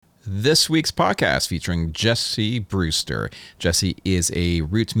this week's podcast featuring Jesse Brewster. Jesse is a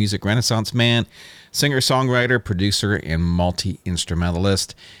roots music renaissance man, singer-songwriter, producer, and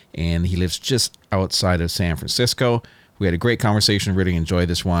multi-instrumentalist, and he lives just outside of San Francisco. We had a great conversation, really enjoyed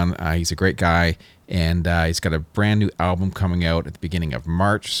this one. He's a great guy, and he's got a brand new album coming out at the beginning of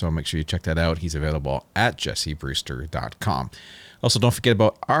March, so make sure you check that out. He's available at jessebrewster.com. Also, don't forget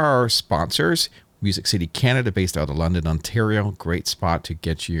about our sponsors, Music City Canada, based out of London, Ontario. Great spot to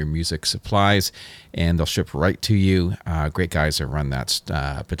get your music supplies, and they'll ship right to you. Great guys that run that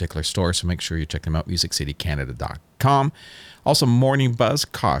particular store, so make sure you check them out, musiccitycanada.com. Also, Morning Buzz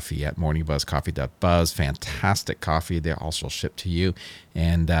Coffee at morningbuzzcoffee.buzz. Fantastic coffee. They also ship to you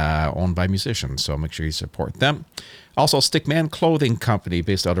and owned by musicians, so make sure you support them. Also, Stickman Clothing Company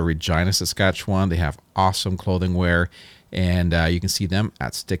based out of Regina, Saskatchewan. They have awesome clothing wear, and you can see them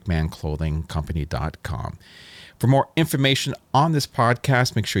at stickmanclothingcompany.com. For more information on this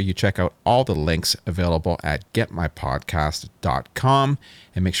podcast, make sure you check out all the links available at getmypodcast.com,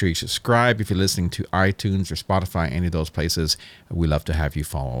 and make sure you subscribe if you're listening to iTunes or Spotify, any of those places. We love to have you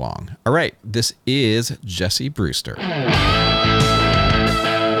follow along. All right, this is Jesse Brewster.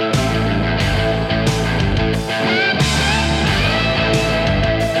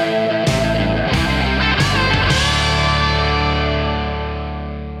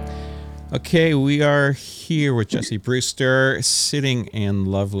 Okay, we are here with Jesse Brewster, sitting in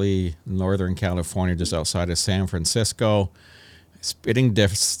lovely Northern California, just outside of San Francisco, spitting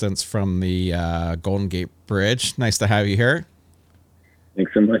distance from the Golden Gate Bridge. Nice to have you here.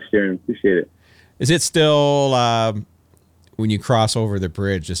 Thanks so much, Darren. Appreciate it. Is it still, when you cross over the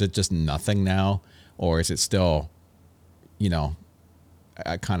bridge, is it just nothing now? Or is it still, kind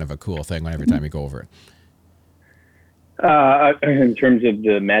of a cool thing every time you go over it? In terms of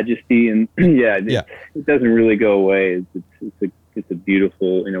the majesty and it doesn't really go away. It's a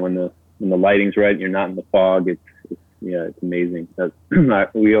beautiful, when the lighting's right and you're not in the fog, it's amazing.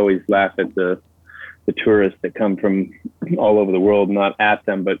 We always laugh at the tourists that come from all over the world, not at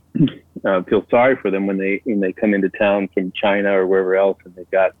them, but feel sorry for them when they come into town from China or wherever else, and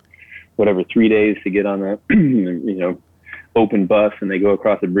they've got 3 days to get on a open bus, and they go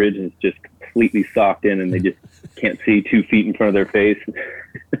across the bridge and it's just completely socked in, and they just can't see 2 feet in front of their face.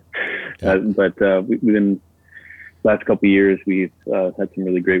 But within the last couple of years, we've had some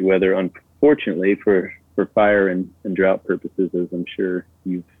really great weather, unfortunately, for fire and drought purposes, as I'm sure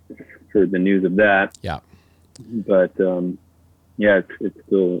you've heard the news of that. Yeah. But it's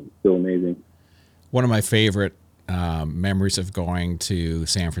still amazing. One of my favorite memories of going to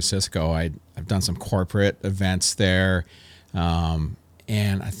San Francisco, I've done some corporate events there. And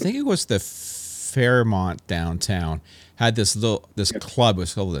I think it was the Fairmont downtown had this club, it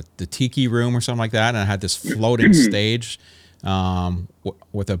was called the Tiki Room or something like that, and I had this floating stage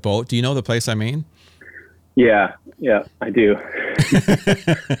with a boat. Do you know the place I mean? Yeah, I do.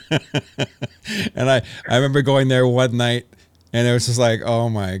 And I remember going there one night, and it was just like, oh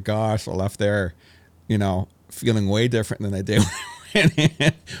my gosh, I left there, feeling way different than I did when I went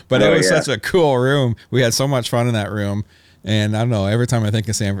in. But it was such a cool room. We had so much fun in that room. And I don't know, every time I think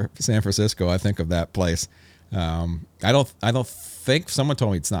of San Francisco, I think of that place. I don't think, someone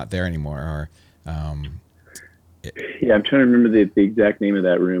told me it's not there anymore. Or I'm trying to remember the exact name of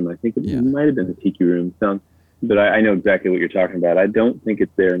that room. I think it might have been the Tiki Room. But I know exactly what you're talking about. I don't think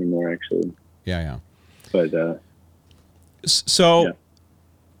it's there anymore, actually. Yeah. But as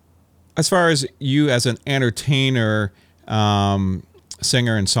far as you as an entertainer,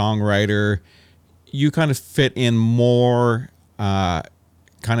 singer and songwriter, you kind of fit in more kind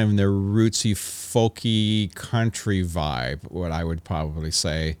of in the rootsy, folky country vibe, what I would probably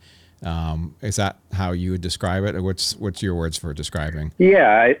say. Is that how you would describe it? Or what's your words for describing?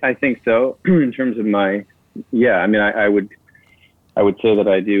 Yeah, I think so. In terms of I would say that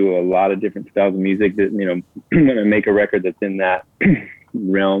I do a lot of different styles of music that, when I make a record that's in that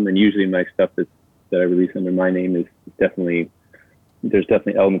realm, and usually my stuff that I release under my name is definitely, there's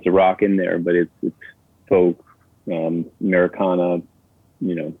definitely elements of rock in there, but it's folk, Americana,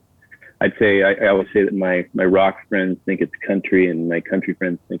 I'd say, I always say that my rock friends think it's country and my country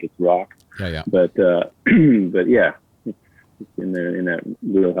friends think it's rock. Yeah. But yeah, it's in there, in that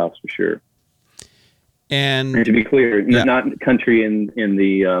wheelhouse for sure. And to be clear, not country in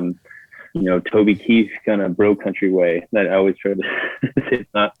the, Toby Keith kind of bro country way that I always try to say.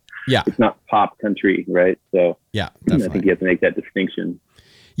 It's not pop country, right? So definitely. I think you have to make that distinction.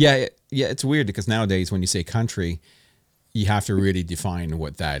 Yeah, it's weird because nowadays when you say country, you have to really define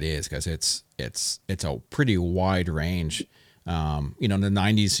what that is, because it's a pretty wide range. In the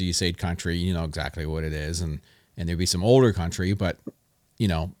 90s, you say country, you know exactly what it is, and there'd be some older country, but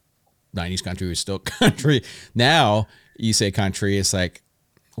 90s country was still country. Now you say country, it's like,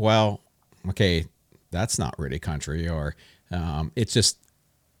 well, okay, that's not really country, or it's just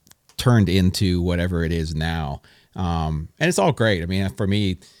turned into whatever it is now. And it's all great. I mean, for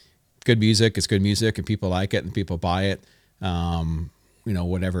me, good music is good music, and people like it and people buy it.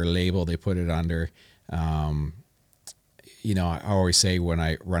 Whatever label they put it under. I always say when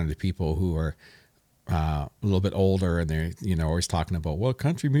I run into people who are a little bit older and they're, always talking about, well,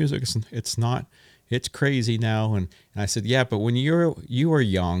 country music, it's crazy now. And I said, yeah, but when you were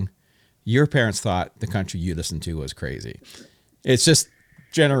young, your parents thought the country you listened to was crazy. It's just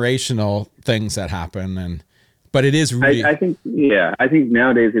generational things that happen. But it is really, I think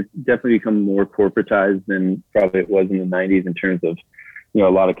nowadays it's definitely become more corporatized than probably it was in the 90s in terms of, a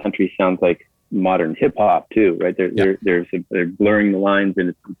lot of country sounds like modern hip hop too, right? They're blurring the lines,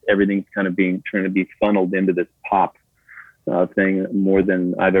 and everything's kind of trying to be funneled into this pop thing more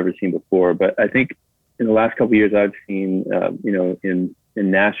than I've ever seen before. But I think in the last couple of years, I've seen, in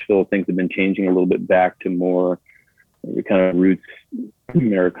Nashville, things have been changing a little bit back to more the kind of roots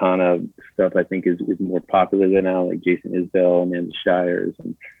Americana stuff. I think is more popular than now, like Jason Isbell, Amanda Shires,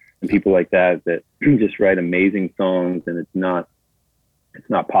 and people like that just write amazing songs, and it's not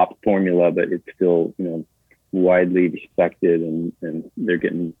pop formula, but it's still, widely respected, and they're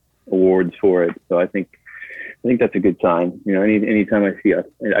getting awards for it. So I think that's a good sign. Anytime I see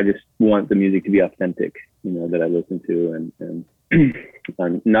I just want the music to be authentic, that I listen to, and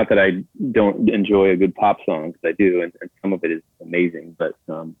not that I don't enjoy a good pop song, because I do, and some of it is amazing, but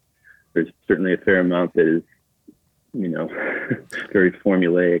there's certainly a fair amount that is, very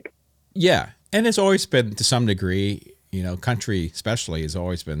formulaic. Yeah, and it's always been, to some degree, country especially has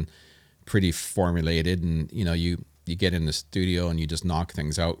always been pretty formulated, and you get in the studio and you just knock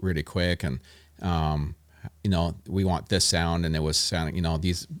things out really quick, and we want this sound, and it was sounding,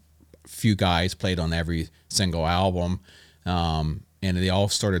 these few guys played on every single album, and they all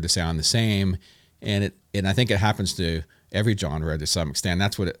started to sound the same, and I think it happens to every genre to some extent.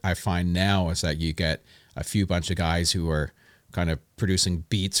 That's what I find now, is that you get a few bunch of guys who are kind of producing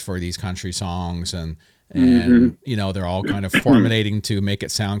beats for these country songs, and they're all kind of formulating to make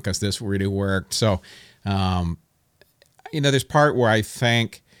it sound because this really worked. So, there's part where I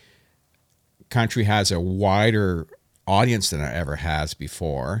think country has a wider audience than it ever has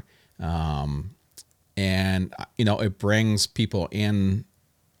before. It brings people in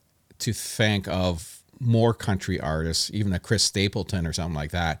to think of more country artists, even a Chris Stapleton or something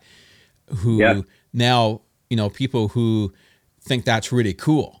like that, who now, people who think that's really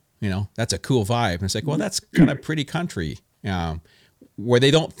cool. That's a cool vibe. And it's like, well, that's kind of pretty country. Where they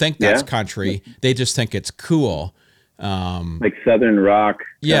don't think that's country, they just think it's cool. Like Southern rock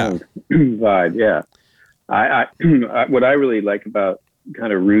kind of vibe. Yeah. I what I really like about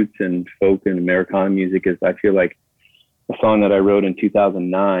kind of roots and folk and Americana music is I feel like a song that I wrote in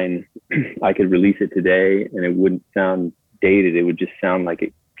 2009, I could release it today and it wouldn't sound dated. It would just sound like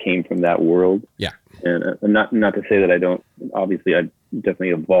it came from that world. Yeah. And not to say that I don't, obviously I definitely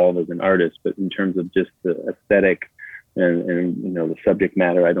evolve as an artist, but in terms of just the aesthetic and the subject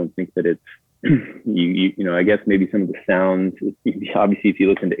matter, I don't think that it's, I guess maybe some of the sounds, obviously if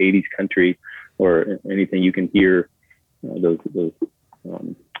you listen to 80s country or anything, you can hear those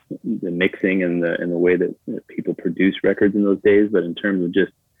the mixing and the way that people produce records in those days. But in terms of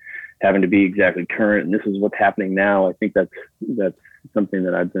just having to be exactly current and this is what's happening now, I think that's something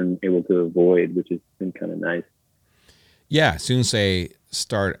that I've been able to avoid, which has been kind of nice. Yeah, as soon as they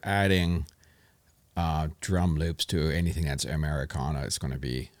start adding drum loops to anything that's Americana, it's going to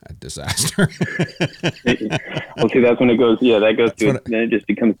be a disaster. Well, see, that's when it goes. Yeah, that goes to. Then it just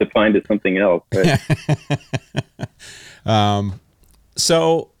becomes defined as something else. Right?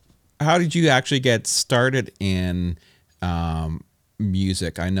 So, how did you actually get started in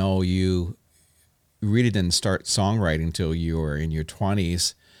music? I know you really didn't start songwriting until you were in your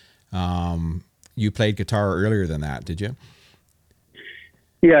 20s. You played guitar earlier than that, did you?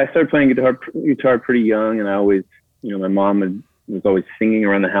 Yeah, I started playing guitar pretty young, and I always, my mom was always singing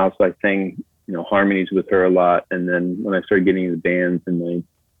around the house. So I sang, harmonies with her a lot. And then when I started getting into bands in my,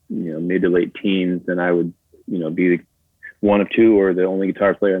 mid to late teens, then I would, be one of two or the only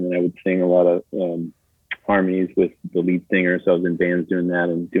guitar player, and then I would sing a lot of harmonies with the lead singer. So I was in bands doing that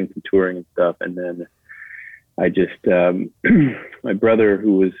and doing some touring and stuff. And then I just, my brother,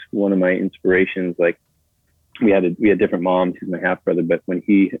 who was one of my inspirations, like we had different moms. He's my half brother, but when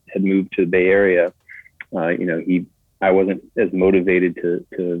he had moved to the Bay Area, I wasn't as motivated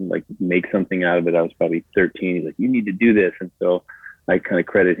to like make something out of it. I was probably 13. He's like, you need to do this. And so I kind of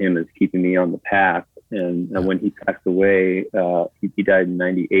credit him as keeping me on the path. And when he passed away, he died in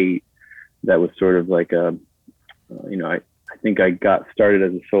 98. that was sort of like I think I got started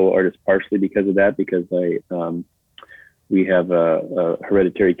as a solo artist partially because of that, because we have a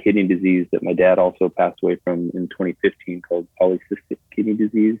hereditary kidney disease that my dad also passed away from in 2015 called polycystic kidney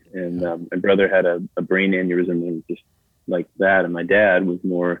disease. And my brother had a brain aneurysm and just like that. And my dad was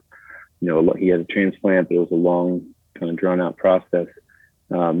more, he had a transplant, but it was a long, kind of drawn out process.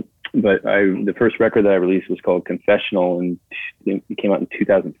 But the first record that I released was called Confessional, and it came out in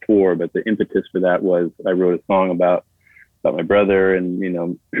 2004. But the impetus for that was I wrote a song about my brother, and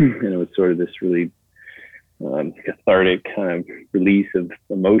and it was sort of this really cathartic kind of release of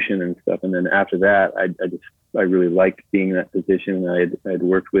emotion and stuff. And then after that, I really liked being in that position. I had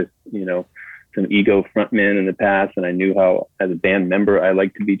worked with some ego frontmen in the past, and I knew how, as a band member, I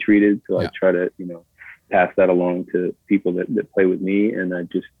like to be treated. So I try to pass that along to people that play with me, and I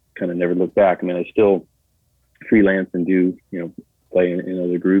just kind of never look back. I mean, I still freelance and do play in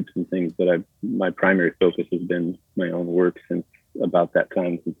other groups and things, but my primary focus has been my own work since about that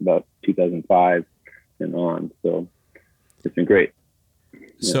time, since about 2005 and on. So it's been great.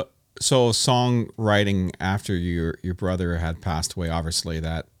 So songwriting after your brother had passed away, obviously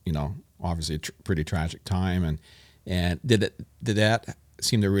that obviously a pretty tragic time, and did that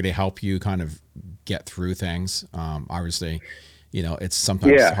seem to really help you kind of get through things? Obviously, it's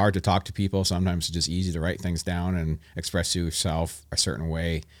sometimes hard to talk to people. Sometimes it's just easy to write things down and express yourself a certain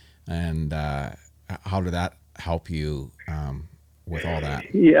way. And how did that help you with all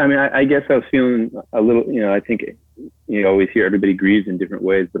that? Yeah, I mean, I guess I was feeling a little, I think you always hear everybody grieves in different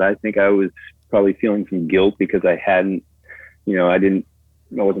ways, but I think I was probably feeling some guilt because I hadn't, I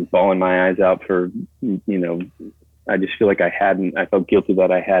wasn't bawling my eyes out for, I just feel like I felt guilty that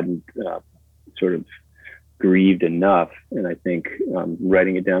I hadn't sort of grieved enough. And I think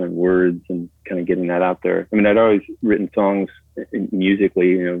writing it down in words and kind of getting that out there. I mean, I'd always written songs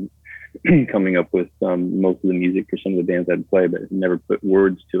musically, coming up with most of the music for some of the bands I'd play, but never put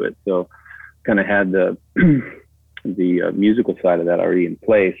words to it. So kind of had the musical side of that already in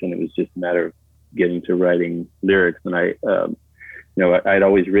place, and it was just a matter of getting to writing lyrics. And I'd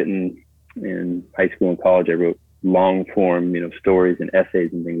always written in high school and college. I wrote long form, stories and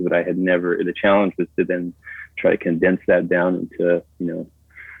essays and things, but I had never, the challenge was to then try to condense that down into,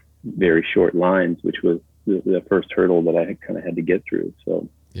 very short lines, which was the first hurdle that I kind of had to get through. So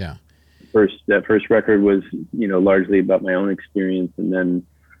yeah, that first record was, largely about my own experience. And then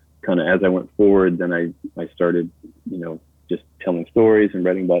kind of as I went forward, then I started, just telling stories and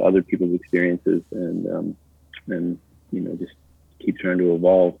writing about other people's experiences, and just keep trying to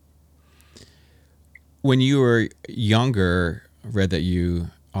evolve. When you were younger, I read that you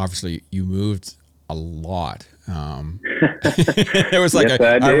moved a lot. It was like, yes,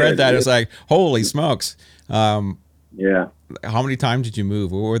 I read that. It was like, holy smokes. Yeah. How many times did you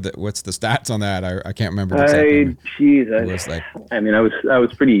move? What's the stats on that? I can't remember exactly. I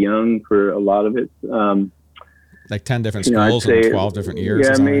was pretty young for a lot of it. Like 10 different schools in 12 different years.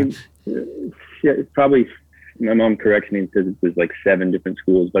 Yeah, it's probably, my mom corrects me and says it was like 7 different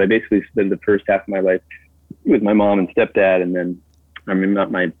schools, but I basically spent the first half of my life with my mom and stepdad. And then, I mean,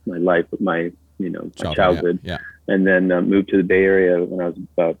 not my life, but my childhood. Yeah. And then moved to the Bay Area when I was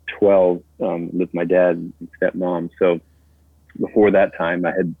about 12 with my dad and stepmom. So before that time,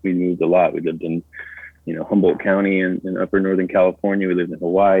 we moved a lot. We lived in, Humboldt County in upper Northern California. We lived in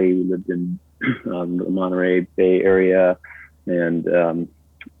Hawaii. We lived in the Monterey Bay Area and a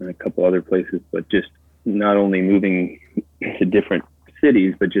couple other places. But just not only moving to different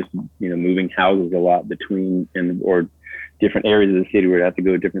cities, but just moving houses a lot between or different areas of the city where I'd have to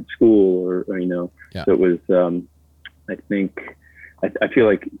go to a different school or Yeah. So it was. I think I feel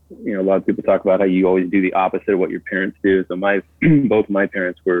like a lot of people talk about how you always do the opposite of what your parents do. So both my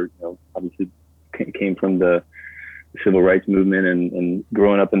parents were obviously came from the civil rights movement and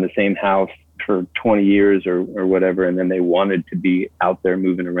growing up in the same house for 20 years or whatever, and then they wanted to be out there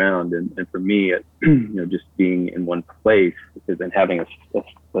moving around. And for me, just being in one place and having a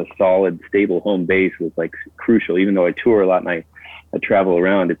solid, stable home base was like crucial. Even though I tour a lot and I travel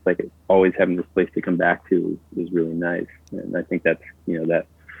around, it's like always having this place to come back to is really nice. And I think that's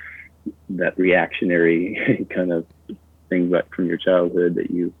that reactionary kind of thing back from your childhood that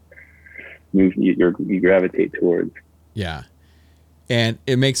you gravitate towards. Yeah. And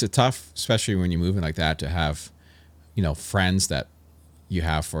it makes it tough, especially when you move in like that, to have, friends that you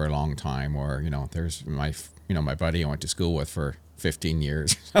have for a long time, or, there's my buddy I went to school with for 15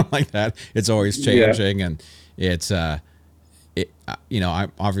 years, something like that. It's always changing. Yeah. And it's, I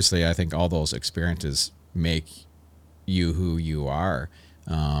think all those experiences make you who you are.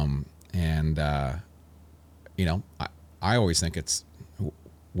 I always think it's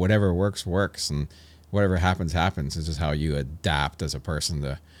whatever works, and whatever happens. It's just how you adapt as a person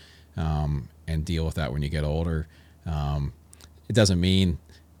to and deal with that when you get older. It doesn't mean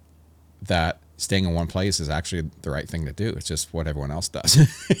that staying in one place is actually the right thing to do. It's just what everyone else does. You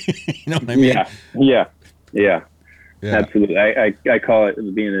know what I mean? Yeah. Absolutely. I call it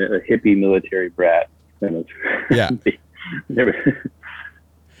being a hippie military brat. Yeah.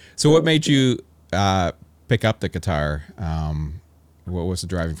 So what made you pick up the guitar? What was the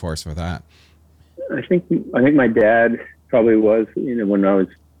driving force for that? I think my dad probably was, when I was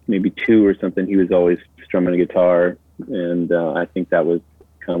maybe 2 or something, he was always strumming a guitar. And I think that was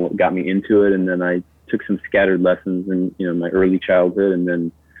kind of what got me into it. And then I took some scattered lessons in, my early childhood. And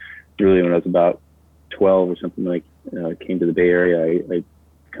then really when I was about 12 or something, like came to the Bay Area, I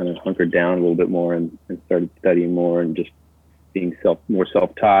kind of hunkered down a little bit more and started studying more and just being more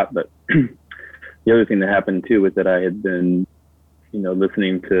self-taught. But the other thing that happened too was that I had been,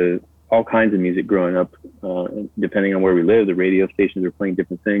 listening to all kinds of music growing up. Depending on where we live, the radio stations were playing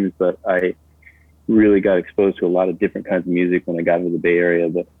different things, but I really got exposed to a lot of different kinds of music when I got into the Bay Area.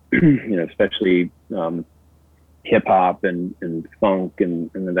 But especially hip hop and funk and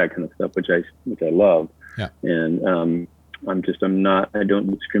that kind of stuff, which I love. Yeah. And I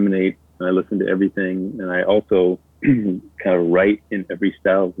don't discriminate. I listen to everything, and I also kind of write in every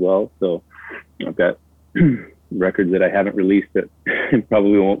style as well. So I've got records that I haven't released that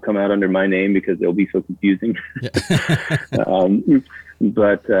probably won't come out under my name because they'll be so confusing.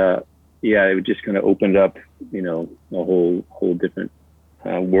 But it just kind of opened up, a whole different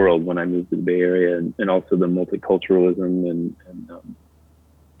world when I moved to the Bay Area, and also the multiculturalism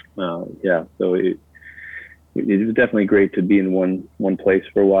so it was definitely great to be in one place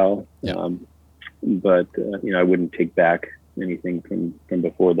for a while. Yeah. But I wouldn't take back anything from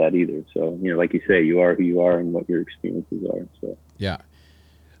before that either. So, like you say, you are who you are and what your experiences are. So, yeah.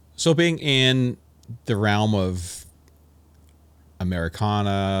 So being in the realm of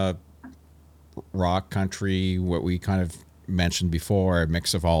Americana, rock, country, what we kind of mentioned before, a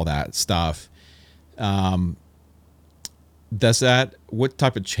mix of all that stuff, what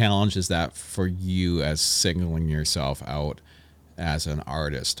type of challenge is that for you as singling yourself out as an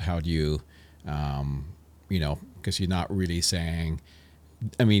artist? How do you, because you're not really saying,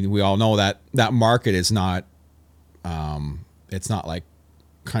 I mean, we all know that market is not, it's not like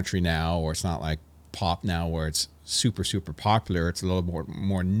country now, or it's not like pop now where it's super, super popular. It's a little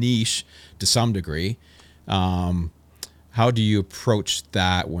more niche to some degree. How do you approach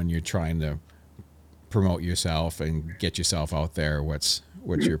that when you're trying to promote yourself and get yourself out there? What's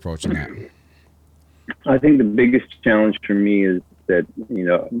your approach in that? I think the biggest challenge for me is that,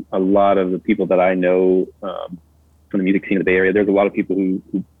 a lot of the people that I know from the music scene of the Bay Area, there's a lot of people who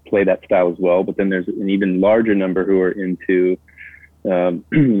play that style as well, but then there's an even larger number who are into,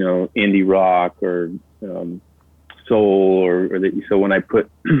 indie rock or soul so when I put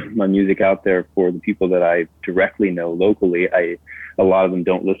my music out there for the people that I directly know locally, a lot of them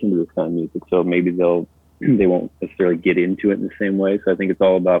don't listen to this kind of music, so maybe they won't necessarily get into it in the same way. So I think it's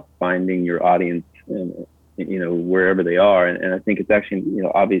all about finding your audience and wherever they are, and I think it's actually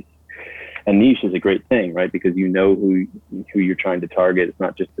obvious. A niche is a great thing, right? Because who you're trying to target. It's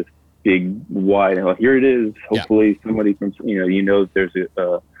not just this big wide. Here it is. Hopefully, somebody from there's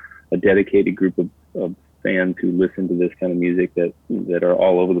a dedicated group of fans who listen to this kind of music that are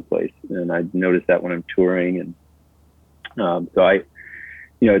all over the place, and I noticed that when I'm touring, and so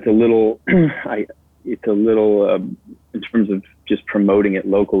it's a little in terms of just promoting it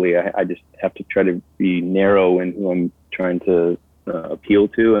locally. I just have to try to be narrow in who I'm trying to appeal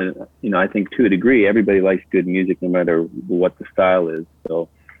to, and I think to a degree everybody likes good music no matter what the style is. So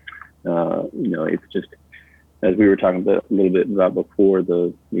it's just, as we were talking about a little bit about before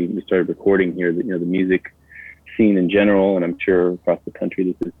we started recording here, that the music scene in general, and I'm sure across the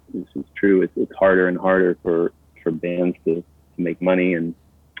country this is true, it's harder and harder for bands to make money and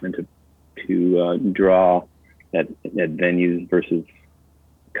to draw at venues versus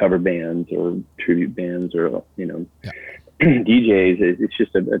cover bands or tribute bands or DJs. It's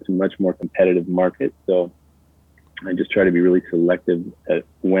just it's a much more competitive market. So I just try to be really selective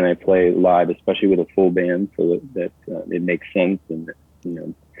when I play live, especially with a full band, so that it makes sense, and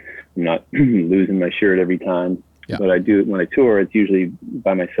I'm not losing my shirt every time. Yeah. But I do when I tour, it's usually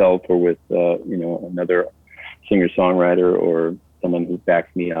by myself or with another singer-songwriter or someone who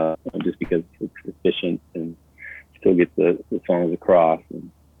backs me up, just because it's efficient and still get the songs across.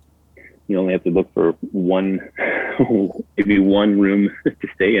 And you only have to look for maybe one room to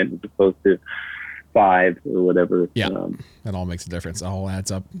stay in as opposed to 5 or whatever. Yeah, that all makes a difference. It all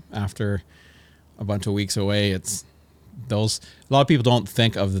adds up after a bunch of weeks away. It's those, a lot of people don't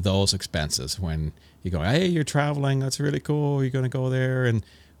think of those expenses when you go, hey, you're traveling, that's really cool, you're going to go there,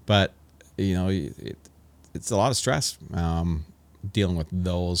 but it's a lot of stress dealing with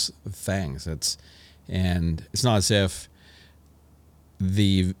those things. It's not as if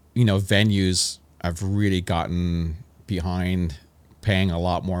the venues have really gotten behind paying a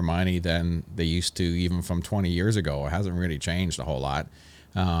lot more money than they used to, even from 20 years ago. It hasn't really changed a whole lot.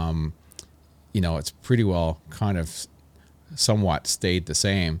 It's pretty well kind of somewhat stayed the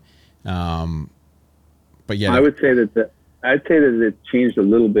same. But yeah, I'd say that it's changed a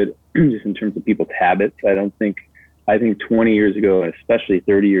little bit just in terms of people's habits. I think 20 years ago, and especially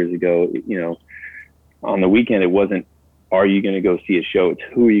 30 years ago, on the weekend, it wasn't, are you going to go see a show? It's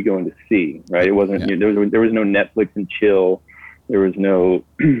who are you going to see, right? It wasn't, there was no Netflix and chill. There was no,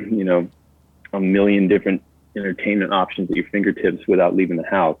 a million different entertainment options at your fingertips without leaving the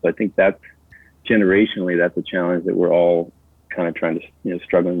house. So I think generationally, that's a challenge that we're all kind of trying to,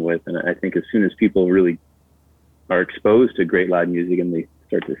 struggling with. And I think as soon as people really are exposed to great live music and they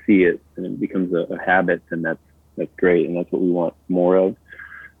start to see it and it becomes a habit, and that's great. And that's what we want more of.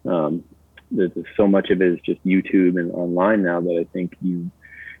 There's so much of it is just YouTube and online now that I think you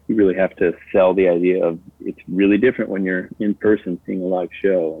really have to sell the idea of it's really different when you're in person seeing a live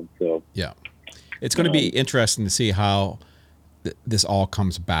show. And so, yeah, it's going to be interesting to see how this all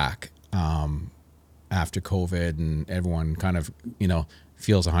comes back after COVID and everyone kind of,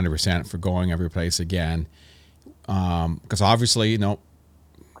 feels 100% for going every place again. Because obviously,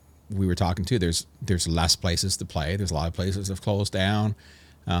 we were talking too, there's less places to play. There's a lot of places that have closed down.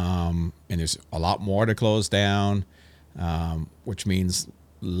 And there's a lot more to close down, which means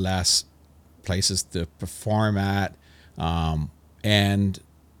less places to perform at. And,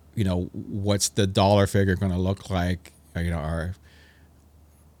 what's the dollar figure going to look like? Our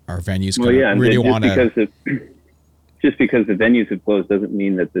venues really want to... Just because the venues have closed doesn't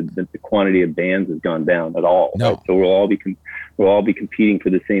mean that the quantity of bands has gone down at all. No. Right? So we'll all be competing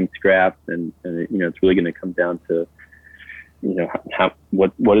for the same scraps, and it's really going to come down to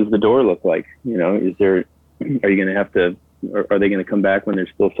what does the door look like? Are you going to have to, or are they going to come back when there's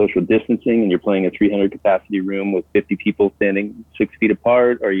still social distancing and you're playing a 300 capacity room with 50 people standing 6 feet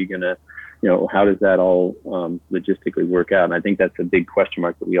apart? Or are you going to, how does that all logistically work out? And I think that's a big question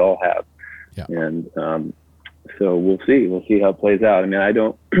mark that we all have. Yeah. And so we'll see how it plays out. I mean, I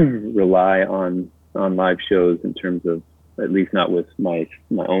don't rely on live shows in terms of, at least not with my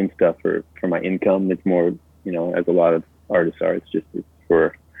own stuff or for my income. It's more, as a lot of artists are, it's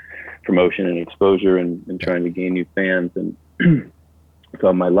for promotion and exposure and trying to gain new fans. And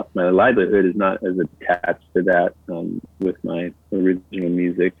so my livelihood is not as attached to that with my original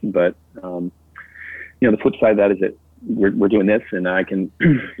music. But the flip side of that is that we're doing this, and I can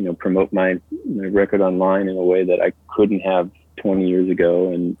promote my record online in a way that I couldn't have 20 years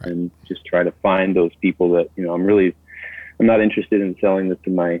ago, and just try to find those people that I'm not interested in selling this to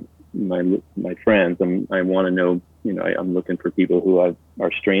my friends. I want to know, I'm looking for people who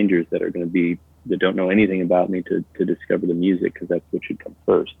are strangers that don't know anything about me to discover the music, because that's what should come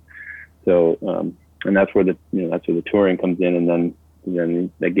first. So, and that's where the touring comes in, and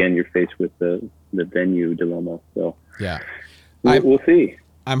then again, you're faced with the venue dilemma. So yeah, we'll see.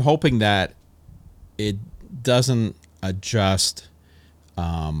 I'm hoping that it doesn't adjust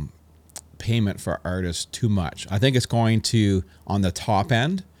payment for artists too much. I think it's going to, on the top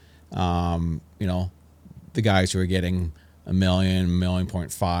end, the guys who are getting $1 million, $1.5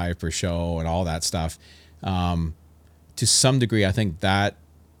 million per show and all that stuff. To some degree, I think that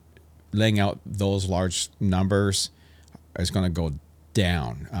laying out those large numbers is going to go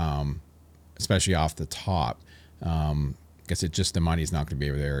down, especially off the top. Because the money's not going to be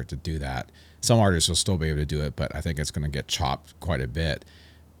there to do that. Some artists will still be able to do it, but I think it's going to get chopped quite a bit.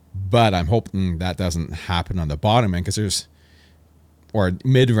 But I'm hoping that doesn't happen on the bottom end, or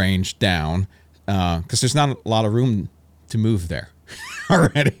mid-range down, because there's not a lot of room to move there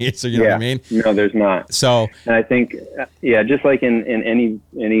already. So you know what I mean? No, there's not. So, and I think, just like in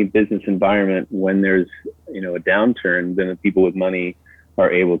any business environment, when there's a downturn, then the people with money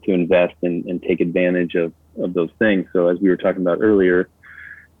are able to invest and take advantage of those things. So as we were talking about earlier,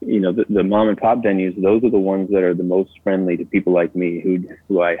 the mom and pop venues, those are the ones that are the most friendly to people like me,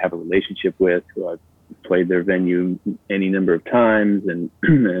 who I have a relationship with, who I've played their venue any number of times, and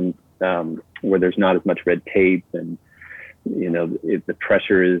where there's not as much red tape, and the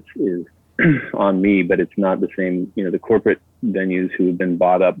pressure is on me, but it's not the same. The corporate venues who have been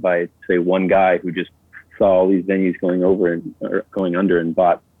bought up by, say, one guy who just saw all these venues going under and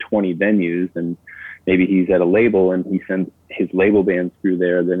bought 20 venues, and maybe he's at a label and he sends his label bands through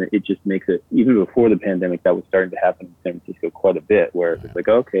there, then it just makes it, even before the pandemic, that was starting to happen in San Francisco quite a bit, where it's like,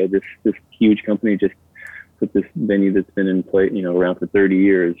 okay, this huge company just put this venue that's been in place, around for 30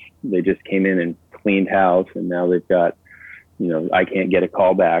 years. They just came in and cleaned house, and now they've got, I can't get a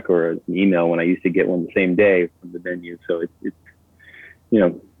call back or an email when I used to get one the same day from the venue. So it's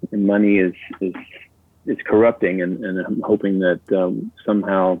money is corrupting, and I'm hoping that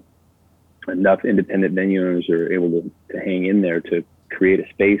somehow enough independent venue owners are able to hang in there to create a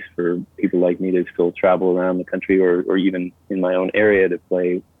space for people like me to still travel around the country, or even in my own area to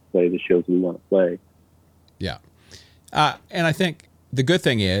play the shows we want to play. Yeah. And I think the good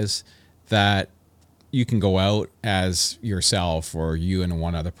thing is that you can go out as yourself, or you and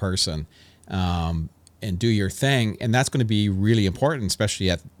one other person, and do your thing. And that's going to be really important,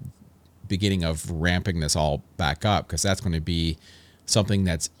 especially at the beginning of ramping this all back up, because that's going to be something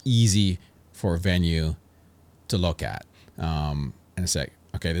that's easy for a venue to look at. And say,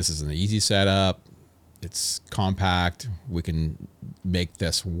 okay, this is an easy setup. It's compact. We can make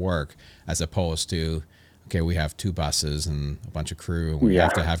this work, as opposed to, okay, we have 2 buses and a bunch of crew, and we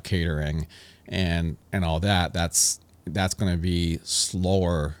have to have catering and all that. That's going to be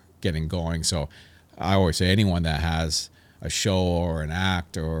slower getting going. So I always say, anyone that has a show or an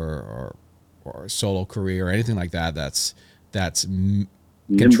act or a solo career or anything like that, that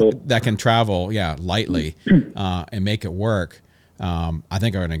can travel lightly and make it work, I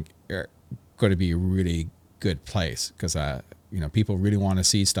think are going to be a really good place, because people really want to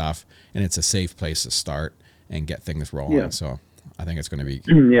see stuff, and it's a safe place to start and get things rolling. Yeah. So I think it's going to be.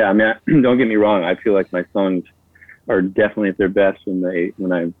 Yeah, I mean, don't get me wrong. I feel like my songs are definitely at their best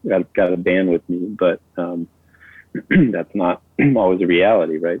when I got a band with me, but that's not always a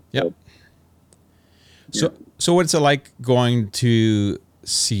reality, right? Yep. So what's it like going to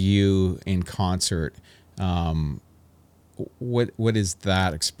see you in concert? What is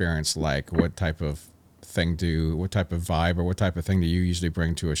that experience like? What type of vibe, or what type of thing do you usually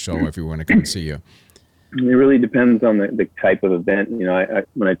bring to a show if you want to come see you? It really depends on the type of event.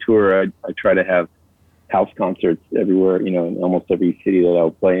 When I tour, I try to have house concerts everywhere, in almost every city that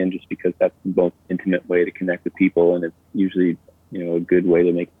I'll play in, just because that's the most intimate way to connect with people. And it's usually, a good way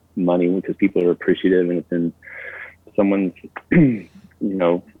to make money, because people are appreciative, and it's in someone's,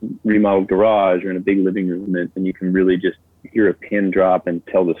 remodeled garage or in a big living room, and you can really just hear a pin drop and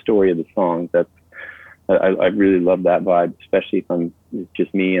tell the story of the song. I really love that vibe, especially if it's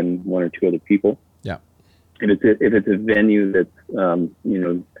just me and 1 or 2 other people. Yeah. If it's a venue that's,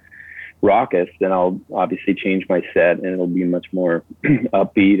 raucous, then I'll obviously change my set, and it'll be much more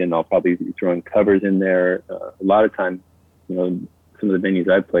upbeat, and I'll probably be throwing covers in there. A lot of times, some of the venues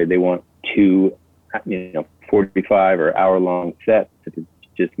I've played, they want 2, 45 or hour-long sets if it's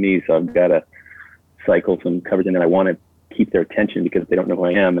just me. So I've got to cycle some covers in, and I want to keep their attention, because they don't know who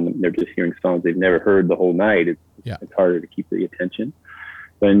I am, and they're just hearing songs they've never heard the whole night. It's harder to keep the attention.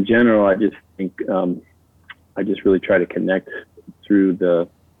 But in general, I just think I just really try to connect through the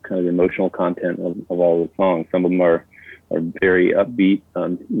kind of emotional content of all the songs. Some of them are very upbeat.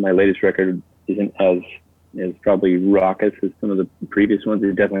 My latest record isn't as probably raucous as some of the previous ones.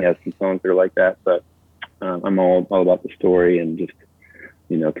 It definitely has some songs that are like that, but I'm all about the story and just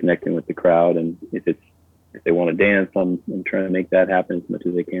connecting with the crowd. And if they want to dance, I'm trying to make that happen as much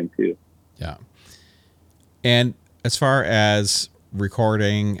as they can too. Yeah. And as far as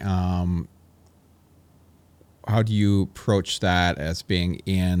recording, how do you approach that as being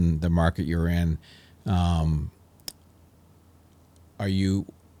in the market you're in? Are you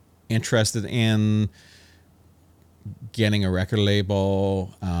interested in getting a record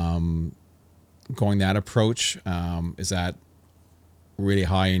label, going that approach? Is that really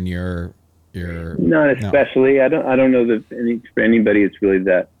high in your Not especially. No. I don't know that for anybody it's really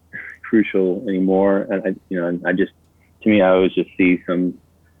that crucial anymore. And I just, to me, I always just see some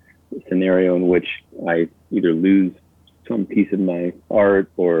scenario in which I either lose some piece of my art,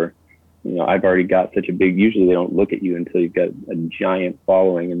 or I've already got such a big, usually they don't look at you until you've got a giant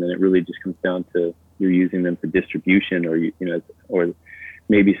following, and then it really just comes down to you're using them for distribution, or or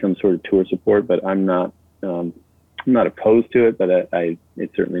maybe some sort of tour support. But I'm not opposed to it, but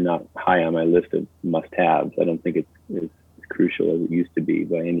it's certainly not high on my list of must-haves. I don't think it's as crucial as it used to be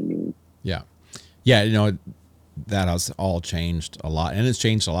by any means. Yeah, that has all changed a lot, and it's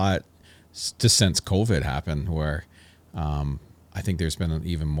changed a lot just since COVID happened, where I think there's been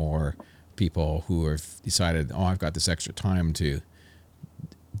even more people who have decided, I've got this extra time to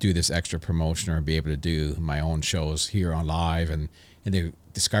do this extra promotion or be able to do my own shows here on live, and they're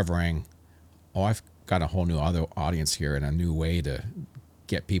discovering, I've got a whole new other audience here and a new way to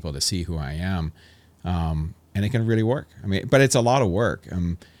get people to see who I am. And it can really work. I mean, but it's a lot of work.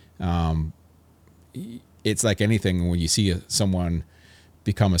 It's like anything when you see someone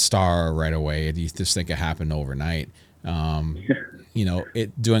become a star right away, you just think it happened overnight.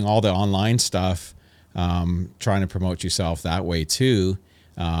 Doing all the online stuff, trying to promote yourself that way too,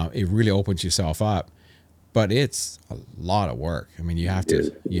 it really opens yourself up. But it's a lot of work. I mean, you have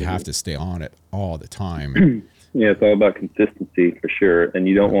to stay on it all the time. Yeah, it's all about consistency for sure. And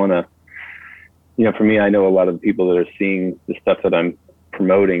you don't want to, for me, I know a lot of the people that are seeing the stuff that I'm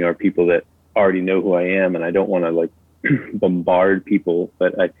promoting are people that already know who I am, and I don't want to like bombard people,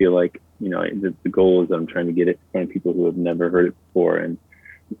 but I feel like, the goal is that I'm trying to get it in front of people who have never heard it before. And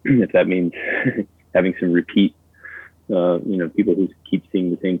if that means having some repeat, people who keep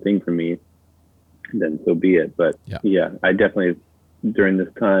seeing the same thing from me, then so be it. But yeah, I definitely, during this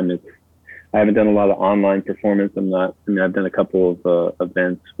time, I haven't done a lot of online performance. I've done a couple of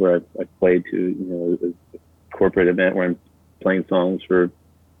events where I've played to, a corporate event where I'm playing songs for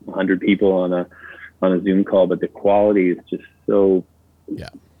 100 people on a Zoom call, but the quality is just so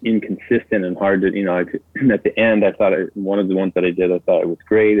inconsistent and hard to, at the end, I thought one of the ones that I did, I thought it was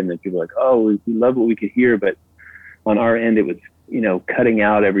great. And then people were like, oh, we love what we could hear. But on our end, it was, cutting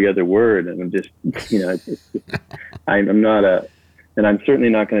out every other word. And I'm just, I'm not and I'm certainly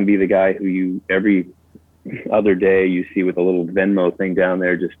not going to be the guy who you every other day you see with a little Venmo thing down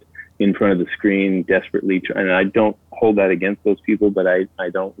there, just in front of the screen, desperately trying. And I don't hold that against those people, but I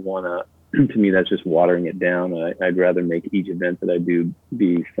don't want to me, that's just watering it down. I'd rather make each event that I do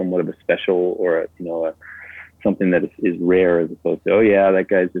be somewhat of a special or something that is rare, as opposed to, oh yeah, that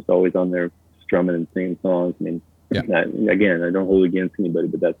guy's just always on there strumming and singing songs. I mean, again, I don't hold against anybody,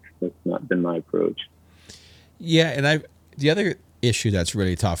 but that's not been my approach. Yeah, and the other issue that's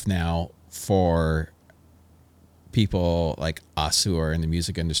really tough now for people like us who are in the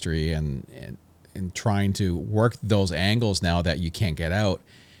music industry and trying to work those angles now that you can't get out,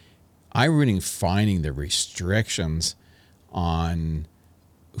 I'm really finding the restrictions on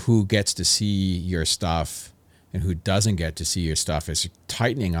who gets to see your stuff and who doesn't get to see your stuff is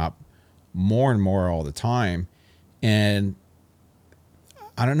tightening up more and more all the time. And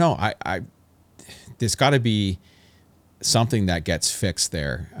I don't know, I there's got to be something that gets fixed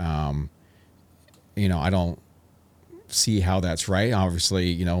there. I don't see how that's right.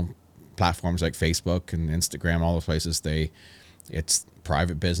 Obviously, platforms like Facebook and Instagram, all those places, it's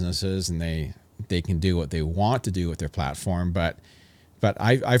private businesses and they can do what they want to do with their platform. But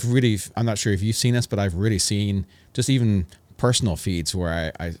I've really, I'm not sure if you've seen this, but I've really seen just even personal feeds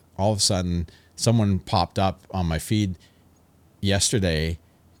where I all of a sudden someone popped up on my feed yesterday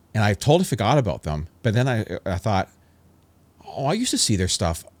and I totally forgot about them. But then I thought, oh, I used to see their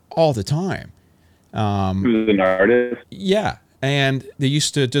stuff all the time. Who's an artist? Yeah. And they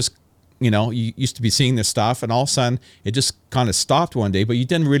used to just, you used to be seeing this stuff and all of a sudden it just kind of stopped one day, but you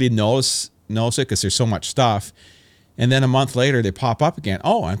didn't really notice it because there's so much stuff. And then a month later they pop up again.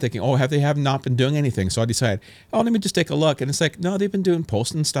 Oh, I'm thinking, have they not been doing anything? So I decided, let me just take a look. And it's like, no, they've been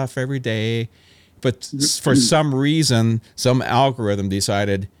posting stuff every day. But for some reason, some algorithm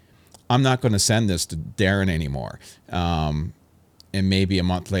decided, I'm not going to send this to Darren anymore. And maybe a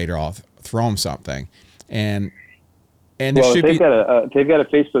month later I'll throw him something. And well, they've got a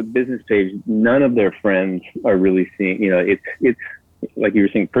Facebook business page. None of their friends are really seeing. It's like you were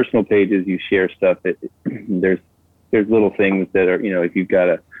saying, personal pages. You share stuff. There's little things that are, if you've got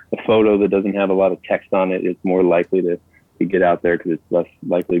a photo that doesn't have a lot of text on it, it's more likely to get out there because it's less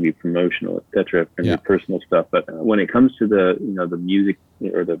likely to be promotional, etc. from your personal stuff. But when it comes to the the music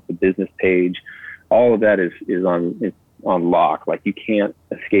or the business page, all of that is on lock. Like you can't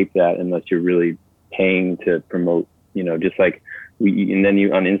escape that unless you're really paying to promote. Just like and then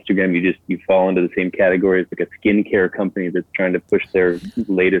you on Instagram, you fall into the same category as like a skincare company that's trying to push their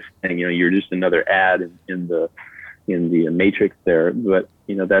latest thing. You're just another ad in the matrix there. But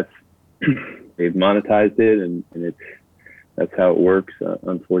that's they've monetized it, and that's how it works,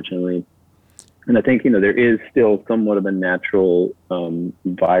 unfortunately. And I think there is still somewhat of a natural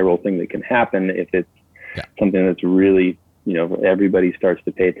viral thing that can happen if it's something that's really everybody starts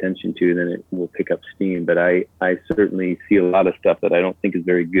to pay attention to, then it will pick up steam. But I certainly see a lot of stuff that I don't think is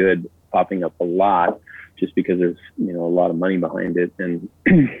very good popping up a lot just because there's, a lot of money behind it. And,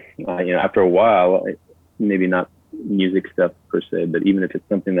 after a while, maybe not music stuff per se, but even if it's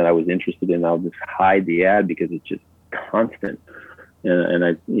something that I was interested in, I'll just hide the ad because it's just constant. And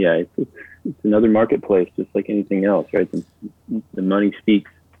it's another marketplace, just like anything else, right? The money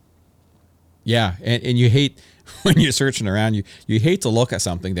speaks. Yeah. And you hate when you're searching around, you hate to look at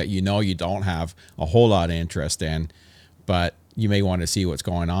something that you don't have a whole lot of interest in, but you may want to see what's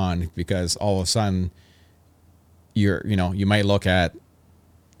going on, because all of a sudden you might look at,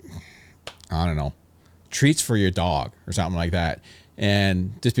 I don't know, treats for your dog or something like that.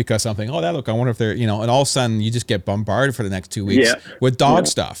 And just because something, oh, that look, I wonder if they're, and all of a sudden you just get bombarded for the next 2 weeks with dog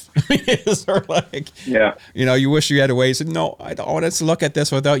stuff. It's sort of like, you wish you had a way to say, no, I don't want us to look at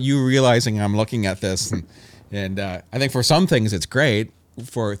this without you realizing I'm looking at this. And I think for some things it's great,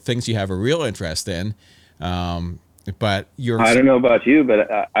 for things you have a real interest in. But I don't know about you,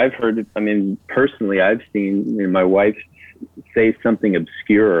 but I've heard, personally, I've seen my wife say something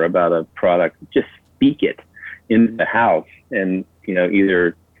obscure about a product, just speak it in the house. And,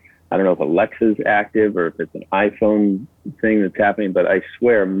 either, I don't know if Alexa's active or if it's an iPhone thing that's happening, but I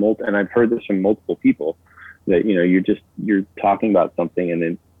swear, and I've heard this from multiple people, that, you're talking about something, and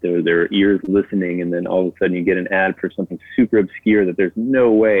then there are ears listening, and then all of a sudden you get an ad for something super obscure that there's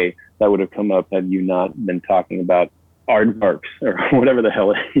no way that would have come up had you not been talking about aardvarks or whatever the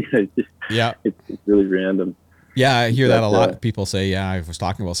hell it is. It's really random. Yeah, I hear that a lot. People say, I was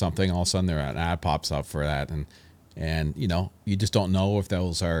talking about something, all of a sudden an ad pops up for that. And you just don't know if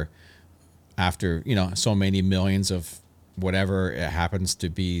those are after, so many millions of whatever it happens to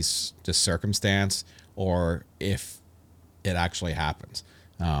be just circumstance, or if it actually happens.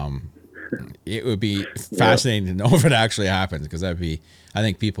 It would be fascinating to know if it actually happens, because I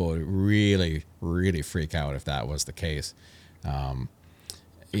think people would really, really freak out if that was the case. I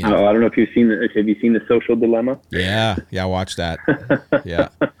don't know if have you seen The Social Dilemma? Yeah, I watched that. Yeah.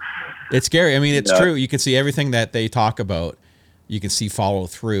 It's scary. It's true. You can see everything that they talk about. You can see follow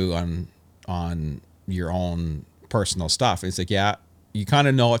through on your own personal stuff. It's like, you kind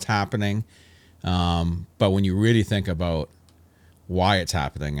of know what's happening. But when you really think about why it's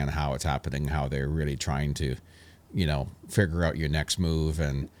happening and how it's happening, how they're really trying to, figure out your next move,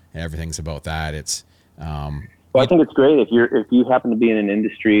 and everything's about that. It's, well, I think it's great if you happen to be in an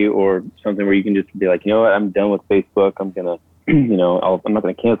industry or something where you can just be like, you know what, I'm done with Facebook. I'm gonna, I'm not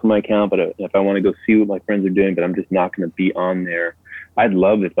gonna cancel my account, but if I want to go see what my friends are doing, but I'm just not gonna be on there. I'd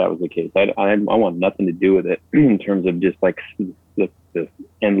love if that was the case. I want nothing to do with it in terms of just like the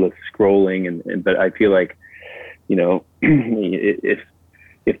endless scrolling, but I feel like,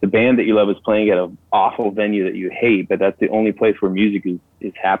 if the band that you love is playing at an awful venue that you hate, but that's the only place where music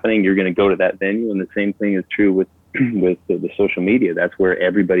is happening, you're going to go to that venue. And the same thing is true with the social media. That's where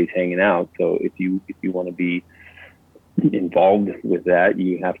everybody's hanging out. So if you want to be involved with that,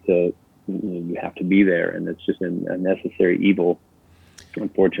 you have to be there, and it's just a necessary evil,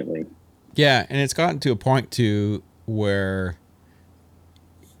 unfortunately. Yeah, and it's gotten to a point too where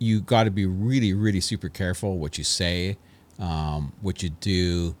you got to be really, really super careful what you say, what you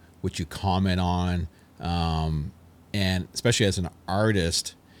do, what you comment on, and especially as an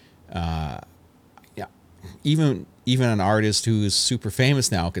artist, even an artist who is super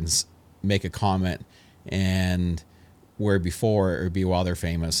famous now can make a comment, and where before it would be while they're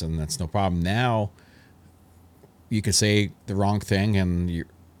famous and that's no problem. Now you could say the wrong thing and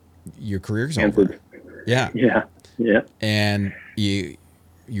your career's over. Yeah. And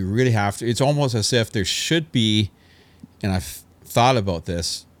you really have to. It's almost as if there should be, and I've thought about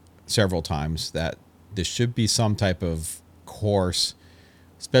this several times, that there should be some type of course,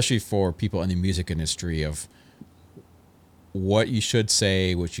 especially for people in the music industry, of what you should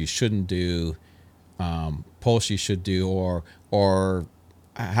say, what you shouldn't do, posts you should do, or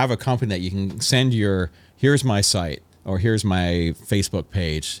have a company that you can send here's my site, or here's my Facebook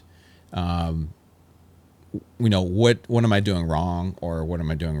page. What am I doing wrong, or what am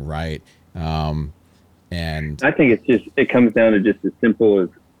I doing right? And I think it comes down to just as simple as,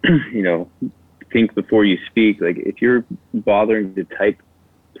 think before you speak. Like, if you're bothering to type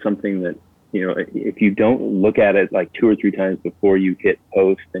something that, if you don't look at it like 2 or 3 times before you hit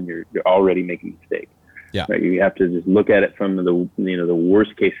post, then you're already making a mistake. Yeah. Right? You have to just look at it from the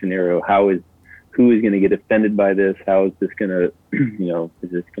worst case scenario. Who is going to get offended by this? How is this going to,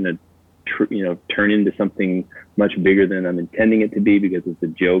 is this going to, turn into something much bigger than I'm intending it to be, because it's a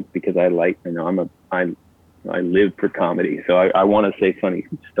joke, because I live for comedy. So I want to say funny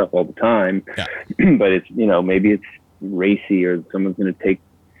stuff all the time, but it's, maybe it's racy, or someone's going to take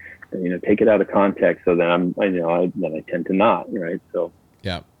it out of context. So then I tend to not. Right. So,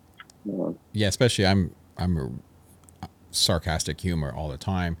 especially I'm a sarcastic humor all the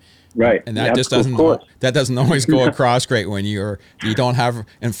time. Right. And that doesn't always go across great when you don't have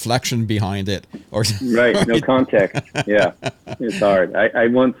inflection behind it, or right. No context. Yeah. It's hard. I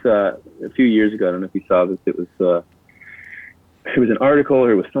once, a few years ago, I don't know if you saw this, it was, it was an article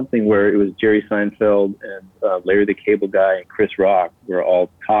or it was something where it was Jerry Seinfeld and Larry the Cable Guy and Chris Rock were all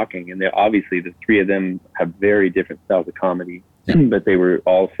talking, and they obviously the three of them have very different styles of comedy, but they were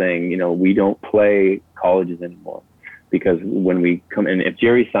all saying, you know, we don't play colleges anymore because when we come in, if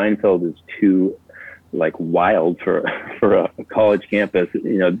Jerry Seinfeld is too like wild for a college campus,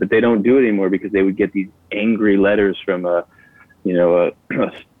 you know, but they don't do it anymore because they would get these angry letters from a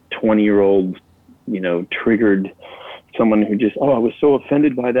 20-year-old, you know, triggered someone who just, I was so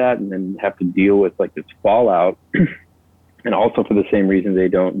offended by that, and then have to deal with like this fallout. And also for the same reason they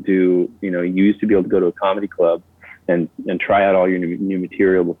don't do, you know, you used to be able to go to a comedy club and try out all your new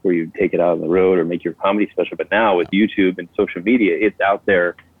material before you take it out on the road or make your comedy special. But now with YouTube and social media, it's out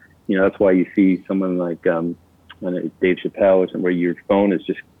there. You know, that's why you see someone like Dave Chappelle or something where your phone is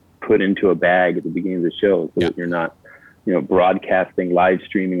just put into a bag at the beginning of the show so that you're not, you know, broadcasting, live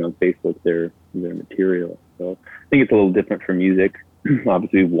streaming on Facebook their material. So I think it's a little different for music.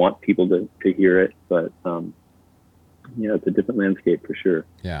 Obviously, we want people to hear it, but it's a different landscape for sure.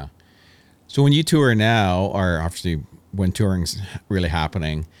 Yeah. So when you tour now, or obviously when touring's really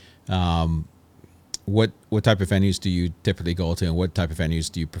happening, what type of venues do you typically go to, and what type of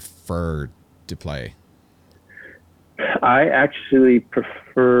venues do you prefer to play? I actually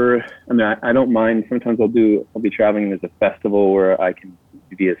prefer, I don't mind. Sometimes I'll be traveling. There's a festival where I can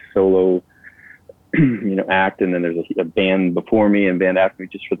be a solo, you know, act, and then there's a band before me and band after me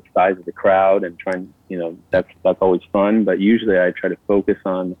just for the size of the crowd and trying, you know, that's always fun. But usually I try to focus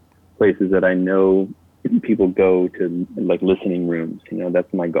on places that I know people go to, like listening rooms. You know,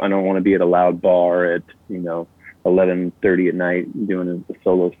 that's my goal. I don't want to be at a loud bar at, you know, 11:30 at night doing a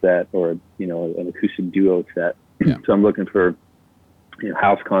solo set or, you know, an acoustic duo set. Yeah. So I'm looking for, you know,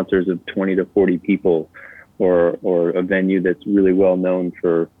 house concerts of 20 to 40 people, or a venue that's really well known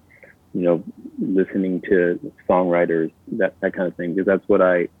for, you know, listening to songwriters, that kind of thing. Because that's what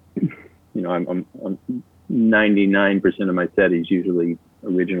I'm 99% of my set is usually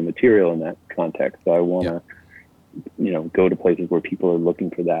original material in that context. So I want to, you know, go to places where people are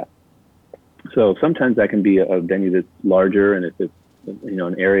looking for that. So sometimes that can be a venue that's larger, and if it's, you know,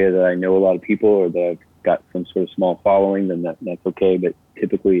 an area that I know a lot of people or that I've got some sort of small following, then that's okay. But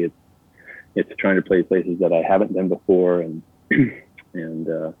typically it's trying to play places that I haven't been before. And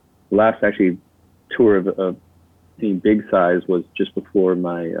the last actually tour of the big size was just before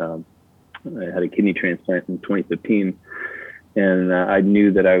I had a kidney transplant in 2015. And I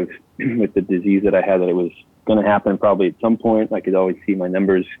knew that I was, with the disease that I had, that it was going to happen probably at some point. I could always see my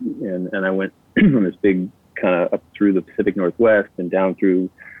numbers. And I went on this big kind of up through the Pacific Northwest and down through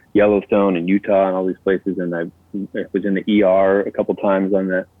Yellowstone and Utah and all these places. And I was in the ER a couple times on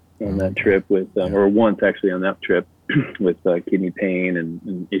that trip with, or once actually on that trip with kidney pain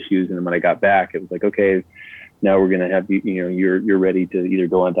and issues. And then when I got back, it was like, okay, now we're going to have you're ready to either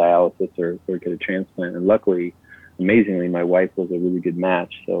go on dialysis or get a transplant. And luckily, amazingly, my wife was a really good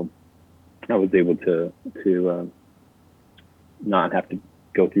match, so I was able to not have to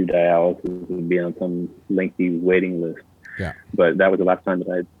go through dialysis and be on some lengthy waiting list. Yeah. But that was the last time that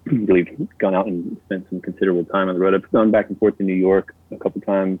I'd really gone out and spent some considerable time on the road. I've gone back and forth to New York a couple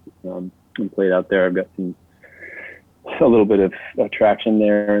times and played out there. I've got a little bit of attraction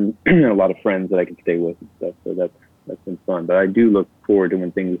there, and a lot of friends that I can stay with and stuff. So that's been fun. But I do look forward to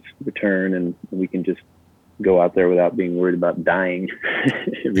when things return and we can just go out there without being worried about dying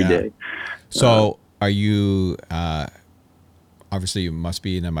every day. So are you, obviously you must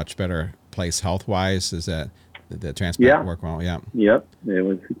be in a much better place health-wise. Is that the transplant work well? Yeah. Yep. It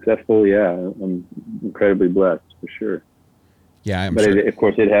was successful. Yeah. I'm incredibly blessed for sure. Yeah. But sure. Of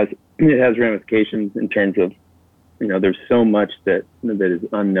course it has ramifications in terms of, you know, there's so much that is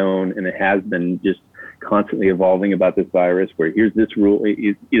unknown, and it has been just constantly evolving about this virus, where here's this rule,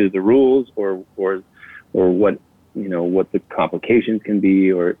 either the rules or what, you know, what the complications can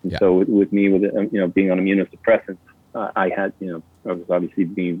be, so with me, with, you know, being on immunosuppressants, I had, you know, I was obviously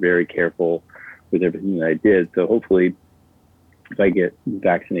being very careful with everything that I did. So hopefully if I get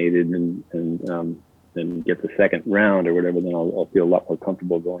vaccinated and get the second round or whatever, then I'll feel a lot more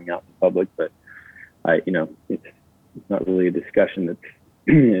comfortable going out in public. But it's not really a discussion that's,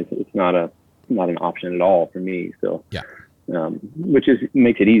 it's not an option at all for me. So, which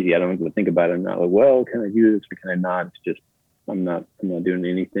makes it easy. I don't have to think about it. I'm not like, well, can I do this or can I not? It's just, I'm not doing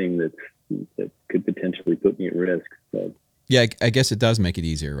anything that could potentially put me at risk. So. Yeah, I guess it does make it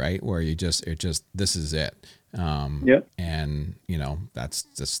easier, right? Where this is it. And, you know, that's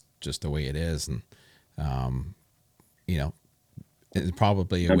just the way it is. And, you know, it's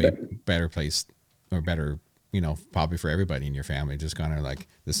probably a way better place or better probably for everybody in your family, just kind of like,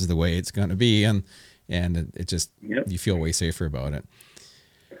 this is the way it's going to be. And it just, Yep. you feel way safer about it.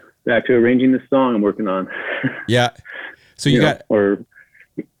 Back to arranging the song I'm working on. Yeah. So you got, or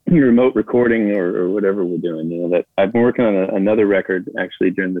remote recording or whatever we're doing, that I've been working on another record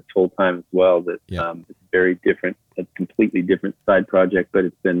actually during this whole time as well, that it's very different, a completely different side project, but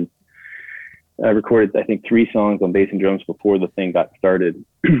it's been, I recorded, I think, 3 songs on bass and drums before the thing got started,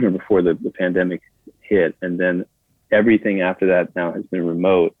 or before the pandemic hit. And then everything after that now has been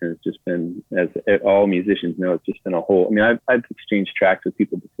remote. And it's just been, as all musicians know, it's just been a whole, I mean, I've exchanged tracks with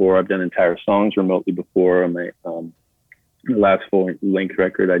people before. I've done entire songs remotely before. On my the last full-length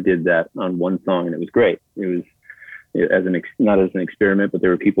record, I did that on one song, and it was great. It was not as an experiment, but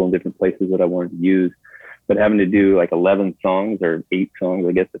there were people in different places that I wanted to use. But having to do like 11 songs or 8 songs,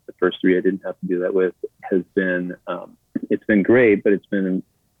 I guess that's the first 3 I didn't have to do that with, has been, it's been great, but it's been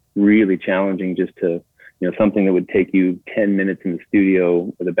really challenging just to, something that would take you 10 minutes in the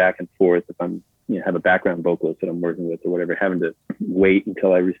studio with a back and forth, if I'm, have a background vocalist that I'm working with or whatever, having to wait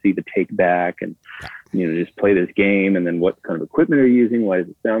until I receive a take back and, just play this game. And then what kind of equipment are you using? Why does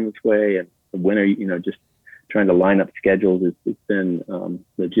it sound this way? And when are you, just trying to line up schedules. It's been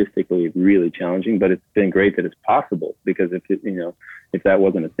logistically really challenging, but it's been great that it's possible, because if that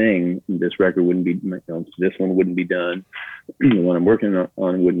wasn't a thing, this record wouldn't be, this one wouldn't be done. The one I'm working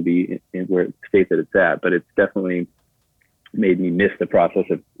on wouldn't be in where the state that it's at, but it's definitely made me miss the process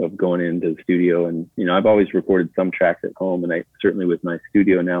of going into the studio. And, I've always recorded some tracks at home, and I certainly with my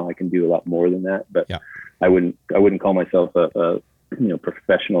studio now, I can do a lot more than that, but I wouldn't call myself a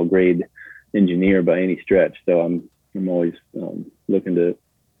professional grade engineer by any stretch. So I'm always looking to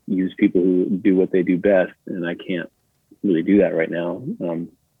use people who do what they do best, and I can't really do that right now.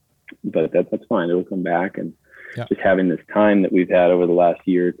 But that's fine. It'll come back. And just having this time that we've had over the last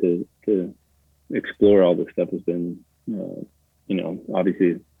year to explore all this stuff has been,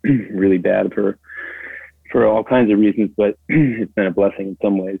 obviously really bad for all kinds of reasons, but it's been a blessing in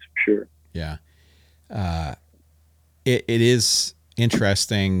some ways, for sure. Yeah. It is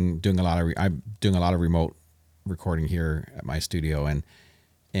interesting I'm doing a lot of remote recording here at my studio,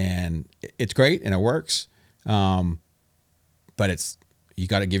 and it's great and it works. But you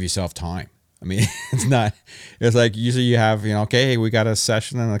got to give yourself time. I mean, it's like usually you have, okay, we got a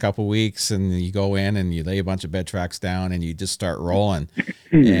session in a couple of weeks, and you go in and you lay a bunch of bed tracks down and you just start rolling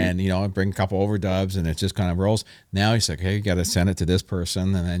and, bring a couple overdubs, and it just kind of rolls. Now it's like, hey, you got to send it to this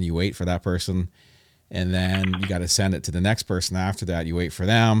person, and then you wait for that person, and then you got to send it to the next person after that. You wait for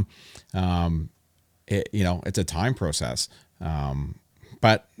them. It's a time process.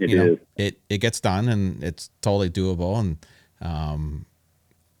 But it gets done, and it's totally doable. And,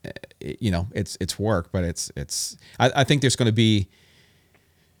 it's work, but I think there's going to be,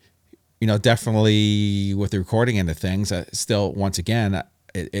 definitely with the recording end of things, still, once again,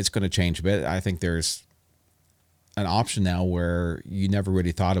 it's going to change a bit. I think there's an option now where you never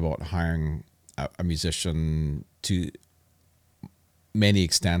really thought about hiring a musician to many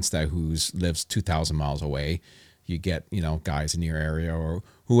extents who lives 2,000 miles away. You get, guys in your area or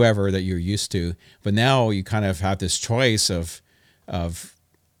whoever that you're used to, but now you kind of have this choice of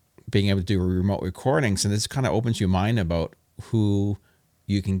being able to do remote recordings, and this kind of opens your mind about who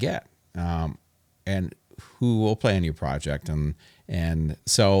you can get, and who will play on your project. And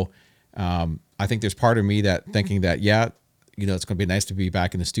so, I think there's part of me that thinking that, it's going to be nice to be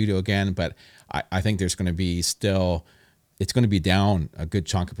back in the studio again, but I think there's going to be it's going to be down a good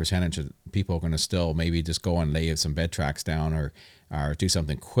chunk of percentage of people are going to still maybe just go and lay some bed tracks down or do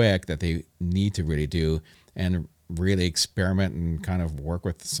something quick that they need to really do, and really experiment and kind of work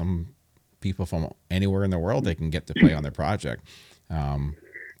with some people from anywhere in the world they can get to play on their project.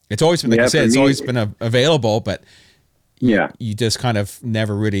 It's always been, like you said, it's always been available, but you just kind of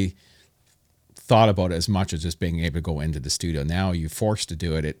never really thought about it as much as just being able to go into the studio. Now you're forced to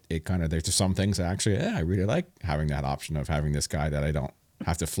do it. It kind of, there's just some things that actually, I really like having that option of having this guy that I don't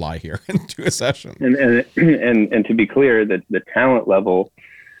have to fly here and do a session. And to be clear, that the talent level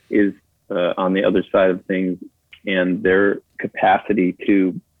is on the other side of things, and their capacity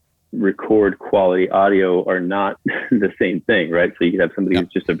to record quality audio are not the same thing, right? So you could have somebody who's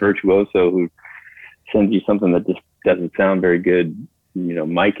just a virtuoso who sends you something that just doesn't sound very good,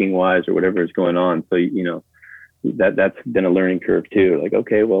 miking wise or whatever is going on. So, that's been a learning curve too. Like,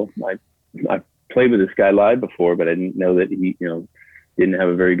 okay, well, I played with this guy live before, but I didn't know that he, didn't have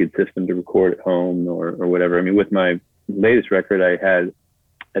a very good system to record at home or whatever. I mean, with my latest record, I had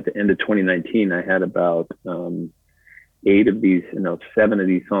at the end of 2019, I had about 8 of these, 7 of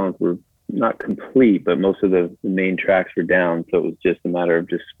these songs were not complete, but most of the main tracks were down. So it was just a matter of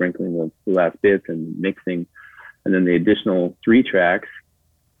just sprinkling the last bits and mixing And then the additional 3 tracks,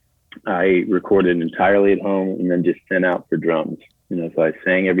 I recorded entirely at home and then just sent out for drums. So I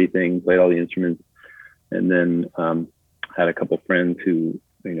sang everything, played all the instruments, and then had a couple friends who,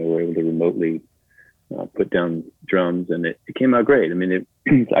 were able to remotely put down drums, and it came out great. I mean,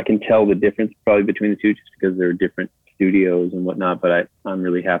 I can tell the difference probably between the two just because they're different studios and whatnot, but I'm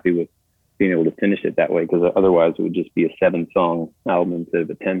really happy with being able to finish it that way, because otherwise it would just be a 7-song album instead of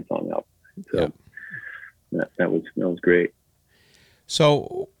a 10-song album. So that was great.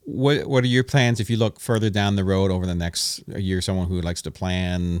 So what are your plans if you look further down the road over the next year? Someone who likes to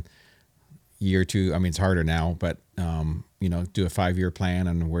plan year or two, I mean, it's harder now, but do a 5-year plan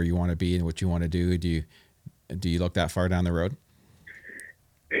on where you want to be and what you want to do. Do you look that far down the road?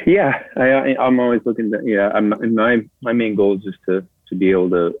 Yeah, I'm always looking to, my main goal is just to be able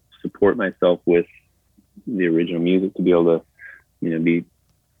to support myself with the original music, to be able to,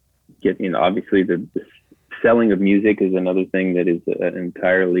 obviously the selling of music is another thing that is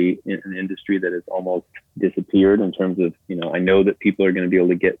entirely an industry that has almost disappeared in terms of, I know that people are going to be able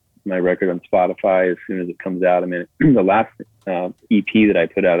to get my record on Spotify as soon as it comes out. I mean, the last EP that I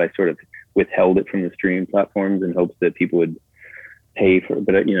put out, I sort of withheld it from the streaming platforms in hopes that people would pay for it.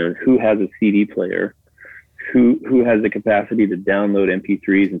 But, who has a CD player? Who has the capacity to download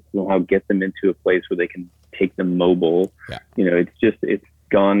MP3s and somehow get them into a place where they can take them mobile? Yeah. It's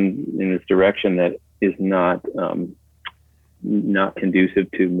gone in this direction that is not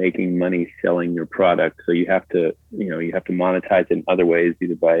conducive to making money selling your product. So you have to monetize it in other ways,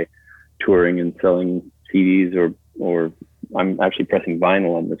 either by touring and selling CDs, or I'm actually pressing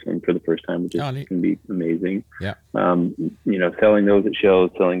vinyl on this one for the first time, which is going to be amazing. Yeah. Selling those at shows,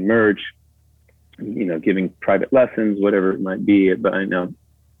 selling merch, giving private lessons, whatever it might be. But I know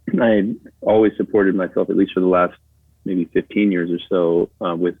I always supported myself, at least for the last maybe 15 years or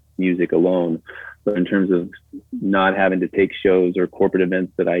so, with music alone. But in terms of not having to take shows or corporate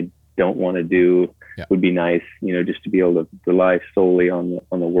events that I don't want to do, would be nice, just to be able to rely solely on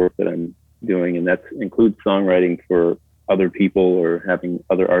the work that I'm doing. And that includes songwriting for other people or having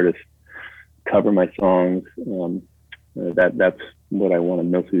other artists cover my songs. That's what I want to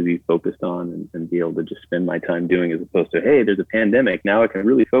mostly be focused on and be able to just spend my time doing, as opposed to, hey, there's a pandemic, now I can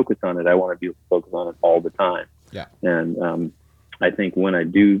really focus on it. I want to be able to focus on it all the time. Yeah. And I think when I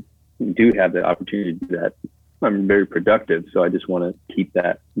do have the opportunity to do that, I'm very productive. So I just want to keep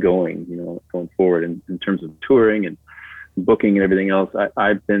that going, going forward. And in terms of touring and booking and everything else,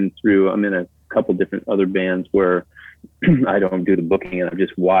 I'm in a couple different other bands where I don't do the booking, and I've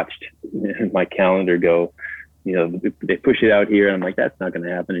just watched my calendar go, they push it out here, and I'm like, that's not going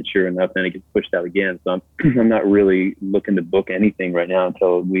to happen. And sure enough, then it gets pushed out again. So I'm not really looking to book anything right now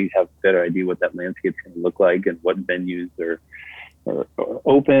until we have a better idea what that landscape's going to look like and what venues are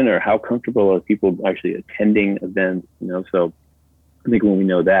open, or how comfortable are people actually attending events. So I think when we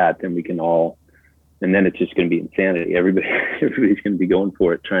know that, then we can all, and then it's just going to be insanity. Everybody's going to be going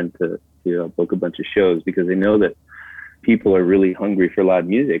for it, trying to book a bunch of shows, because they know that people are really hungry for live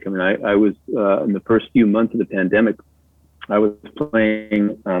music. I mean, I was in the first few months of the pandemic, I was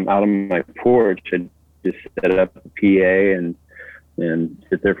playing out on my porch. I'd just set up a PA and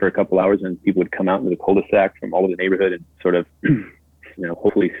sit there for a couple hours, and people would come out into the cul-de-sac from all over the neighborhood and sort of,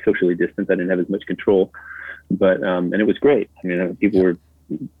 hopefully socially distanced. I didn't have as much control, but and it was great. I mean,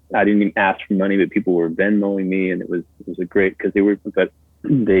 I didn't even ask for money, but people were Venmoing me, and it was a great, because they were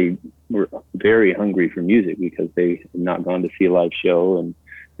very hungry for music, because they had not gone to see a live show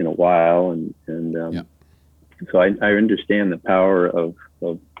in a while, and so I understand the power of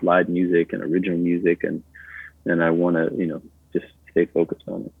live music and original music, and I want to just stay focused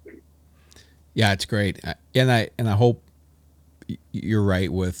on it. Yeah, it's great, and I hope you're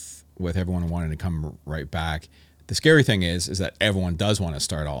right with everyone wanting to come right back. The scary thing is that everyone does want to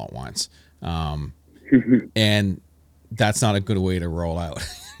start all at once, and that's not a good way to roll out,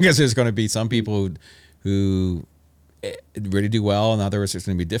 because there's going to be some people who really do well, and others it's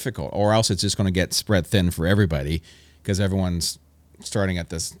going to be difficult, or else it's just going to get spread thin for everybody, because everyone's starting at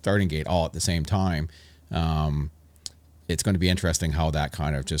the starting gate all at the same time. It's going to be interesting how that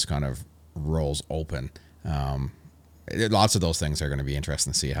kind of rolls open. Lots of those things are going to be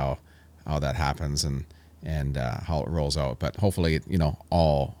interesting to see how that happens and how it rolls out. But hopefully,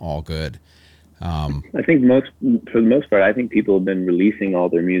 all good. I think for the most part, I think people have been releasing all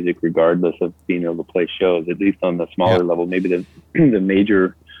their music regardless of being able to play shows, at least on the smaller level. Maybe the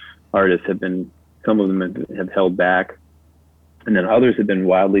major artists some of them have held back, and then others have been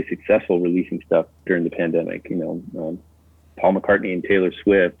wildly successful releasing stuff during the pandemic. Paul McCartney and Taylor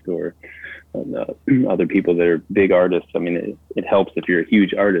Swift, or other people that are big artists. I mean, it helps if you're a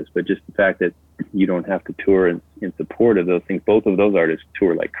huge artist, but just the fact that you don't have to tour in support of those things. Both of those artists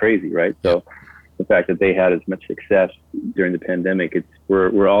tour like crazy, right? So the fact that they had as much success during the pandemic,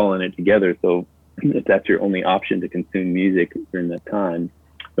 we're all in it together. So if that's your only option to consume music during that time.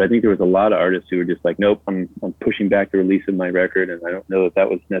 But I think there was a lot of artists who were just like, nope, I'm pushing back the release of my record. And I don't know if that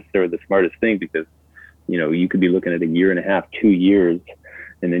was necessarily the smartest thing, because, you know, you could be looking at a year and a half, 2 years,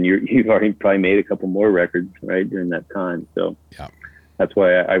 and then you've already probably made a couple more records, right, during that time. So that's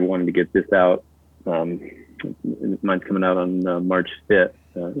why I wanted to get this out. Mine's coming out on March 5th.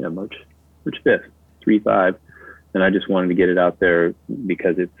 March 5th, 3/5. And I just wanted to get it out there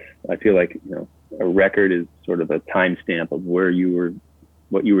because I feel like, you know, a record is sort of a timestamp of what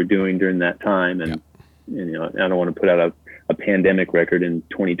you were doing during that time. And you know, I don't want to put out a pandemic record in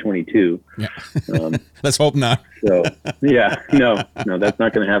 2022. Yeah. Let's hope not. So no, that's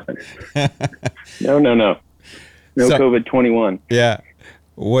not going to happen. No. No COVID 21. Yeah.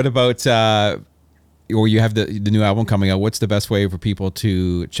 What about, or you have the new album coming out. What's the best way for people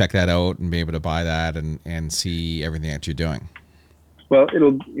to check that out and be able to buy that and see everything that you're doing? Well,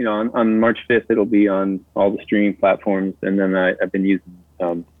 it'll, you know, on March 5th, it'll be on all the streaming platforms. And then I've been using,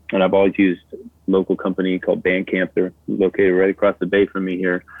 and I've always used a local company called Bandcamp. They're located right across the bay from me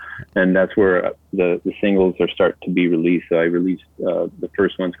here. And that's where the singles are starting to be released. So I released, the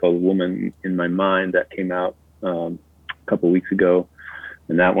first one's called Woman in My Mind, that came out a couple of weeks ago.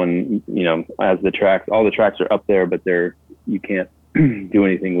 And that one, you know, all the tracks are up there, but you can't do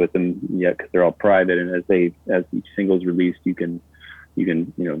anything with them yet because they're all private. And as each single's released, you can,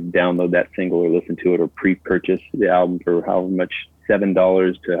 you know, download that single or listen to it or pre-purchase the album for however much,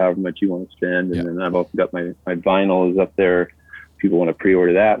 $7 to however much you want to spend. And then I've also got my vinyl is up there. People want to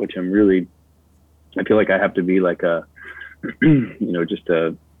pre-order that, which I feel like I have to be like you know, just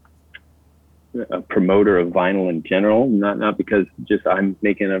a promoter of vinyl in general, not because just I'm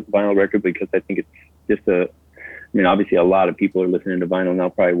making a vinyl record, because I think it's just I mean, obviously a lot of people are listening to vinyl now,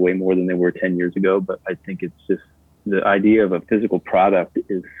 probably way more than they were 10 years ago, but I think it's just the idea of a physical product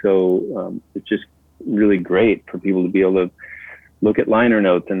is so, it's just really great for people to be able to look at liner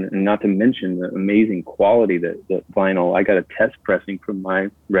notes, and not to mention the amazing quality that vinyl. I got a test pressing from my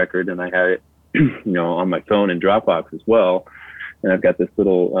record, and I had it, you know, on my phone and Dropbox as well. And I've got this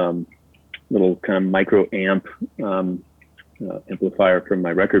little kind of micro amp amplifier from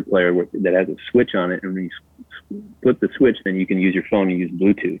my record player that has a switch on it. And when you flip the switch, then you can use your phone and use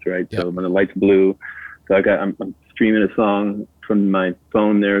Bluetooth, right? Yep. So when the light's blue, so I'm streaming a song from my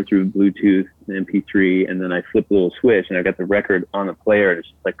phone there through Bluetooth and MP3, and then I flip a little switch, and I got the record on the player. It's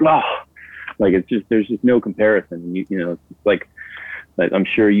just like, it's just, there's just no comparison. You know, it's like I'm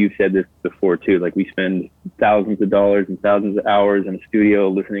sure you've said this before too. Like, we spend thousands of dollars and thousands of hours in a studio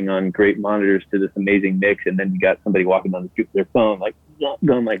listening on great monitors to this amazing mix, and then you got somebody walking down the street with their phone, like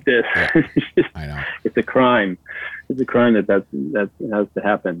going like this. Yeah, I know. It's a crime. It's a crime that has to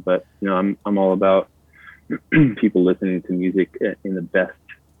happen. But you know, I'm all about people listening to music in the best,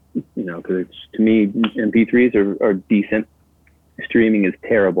 you know, because to me, MP3s are decent. Streaming is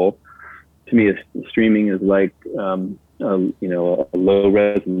terrible. To me, streaming is like, you know, a low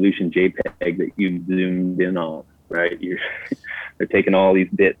resolution JPEG that you zoomed in on, right? They're taking all these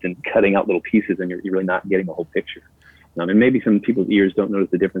bits and cutting out little pieces, and you're really not getting the whole picture. And maybe some people's ears don't notice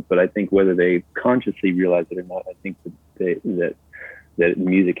the difference, but I think whether they consciously realize it or not, I think that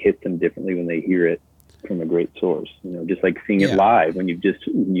music hits them differently when they hear it from a great source. You know, just like seeing it live, when you've just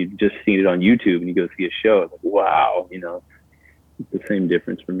seen it on YouTube and you go see a show, it's like, wow, you know, it's the same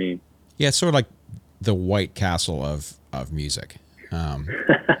difference for me. Yeah, it's sort of like the White Castle of music.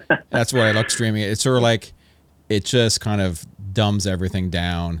 That's why I like streaming. It's sort of like, it just kind of dumbs everything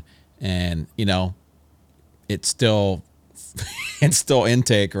down, and you know, it's still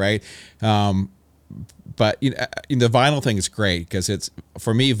intake, right? But you know, the vinyl thing is great because it's,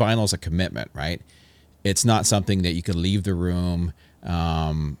 for me, vinyl is a commitment, right? It's not something that you could leave the room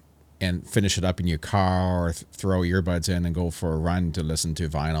and finish it up in your car, or throw earbuds in and go for a run to listen to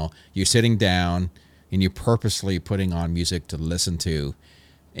vinyl. You're sitting down and you're purposely putting on music to listen to,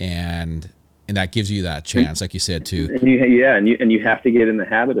 and that gives you that chance, like you said, to. And you have to get in the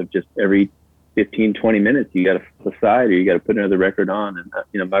habit of just every 15, 20 minutes, you got to flip aside, or you got to put another record on. And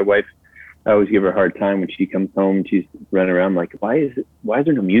you know, my wife, I always give her a hard time when she comes home and she's running around like, why is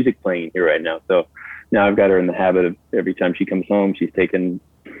there no music playing here right now? So now I've got her in the habit of, every time she comes home, she's taking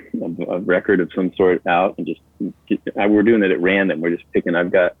a record of some sort out, and just we're doing it at random. We're just picking.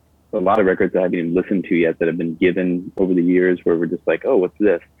 I've got a lot of records that I haven't even listened to yet that have been given over the years, where we're just like, oh, what's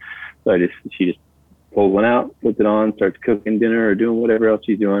this? So she just pulls one out, puts it on, starts cooking dinner or doing whatever else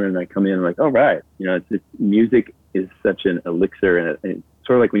she's doing, and I come in and I'm like, all right, you know, it's music is such an elixir, and it's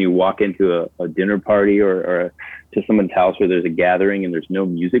sort of like when you walk into a dinner party or to someone's house where there's a gathering and there's no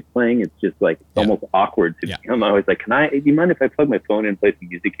music playing. It's just like almost awkward to me. I'm always like, do you mind if I plug my phone in and play some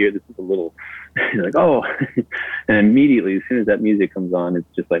music here? This is a little like, oh, and immediately as soon as that music comes on, it's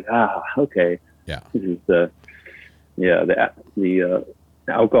just like, okay. Yeah. This is the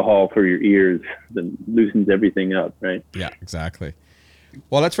alcohol for your ears that loosens everything up. Right. Yeah, exactly.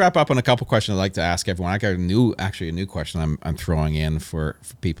 Well, let's wrap up on a couple questions I'd like to ask everyone. I got a new question I'm throwing in for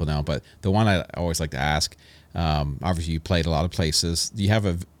people now, but the one I always like to ask, obviously you played a lot of places. Do you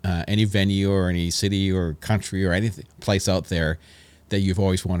have any venue or any city or country or anything place out there that you've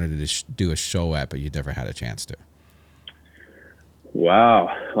always wanted to do a show at, but you never had a chance to? Wow.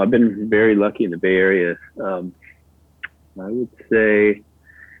 I've been very lucky in the Bay Area. I would say,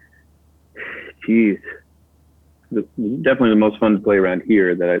 geez, definitely the most fun to play around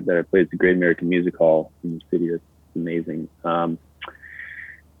here that I played is the Great American Music Hall in the city. It's amazing. But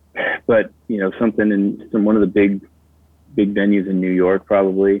something in one of the big venues in New York,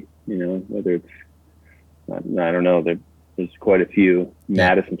 probably. Whether it's I don't know. There's quite a few.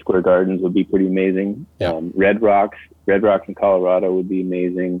 Madison Square Gardens would be pretty amazing. Red Rocks in Colorado would be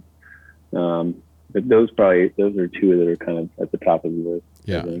amazing. But those are two that are kind of at the top of the list.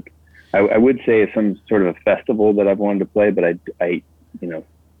 Yeah. I think. I would say some sort of a festival that I've wanted to play, but I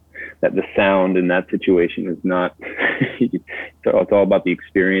that the sound in that situation is not, it's all about the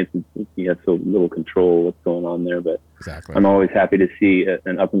experience. You have so little control what's going on there, but exactly. I'm always happy to see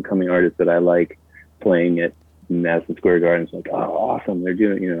an up and coming artist that I like playing at Madison Square Garden. It's like, oh, awesome. They're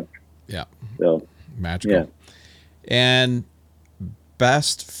doing, Yeah. So magical. Yeah. And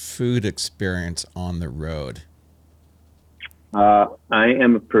best food experience on the road? I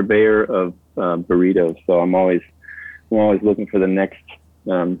am a purveyor of burritos, so I'm always looking for the next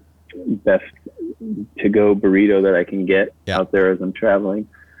best to-go burrito that I can get out there as I'm traveling.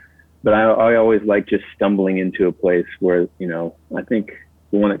 But I always like just stumbling into a place where, I think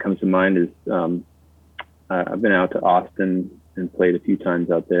the one that comes to mind is I've been out to Austin and played a few times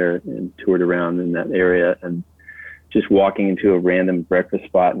out there and toured around in that area, and just walking into a random breakfast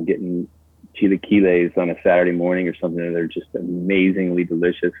spot and getting chilaquiles on a Saturday morning or something that are just amazingly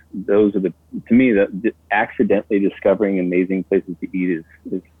delicious. Those are to me, the accidentally discovering amazing places to eat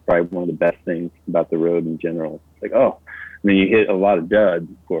is probably one of the best things about the road in general. It's like, you hit a lot of duds,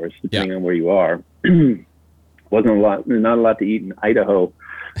 of course, depending on where you are. Not a lot to eat in Idaho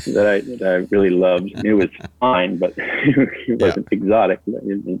that I really loved. It was fine, but it wasn't exotic.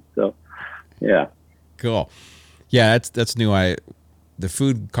 So, yeah. Cool. Yeah, that's new. The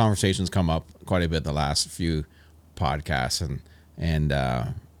food conversations come up quite a bit the last few podcasts, and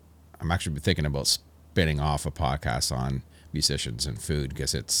I'm actually thinking about spinning off a podcast on musicians and food,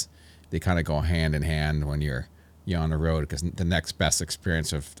 because they kind of go hand in hand when you're on the road, because the next best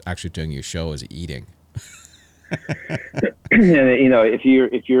experience of actually doing your show is eating.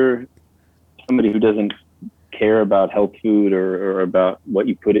 If you're somebody who doesn't care about health food or about what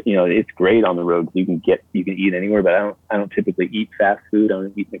you put it, it's great on the road. You can eat anywhere, but I don't typically eat fast food. I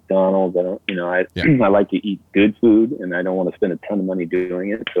don't eat McDonald's. I like to eat good food, and I don't want to spend a ton of money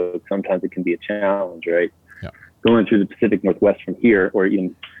doing it. So sometimes it can be a challenge, right? Yeah. Going through the Pacific Northwest from here, or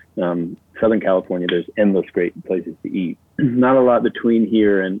even Southern California, there's endless great places to eat. Not a lot between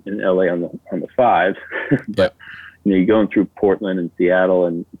here and LA on the 5, but you're going through Portland and Seattle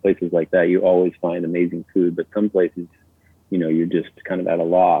and places like that, you always find amazing food. But some places, you're just kind of at a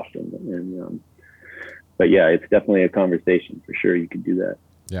loss. But yeah, it's definitely a conversation for sure. You could do that.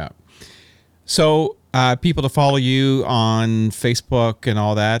 Yeah. So people to follow you on Facebook and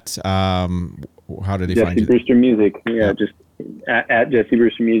all that, how did they find you? Jesse Brewster Music. Yeah, just at Jesse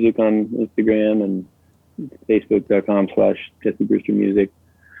Brewster Music on Instagram and Facebook.com/Jesse Brewster Music.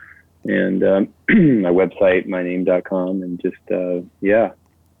 And my website, myname.com, and just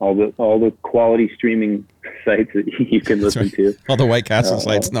all the quality streaming sites that you can listen to. All the White Castle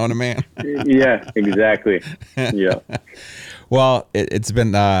sites known to man. Yeah, exactly. Yeah. Well, it's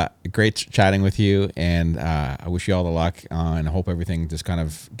been great chatting with you, and I wish you all the luck, and I hope everything just kind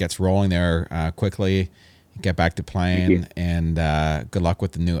of gets rolling there quickly. Get back to playing, and good luck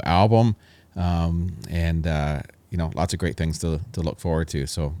with the new album. Lots of great things to look forward to.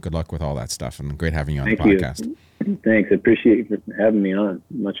 So good luck with all that stuff, and great having you on the podcast. Thanks. I appreciate you for having me on.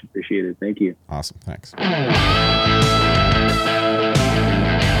 Much appreciated. Thank you. Awesome. Thanks.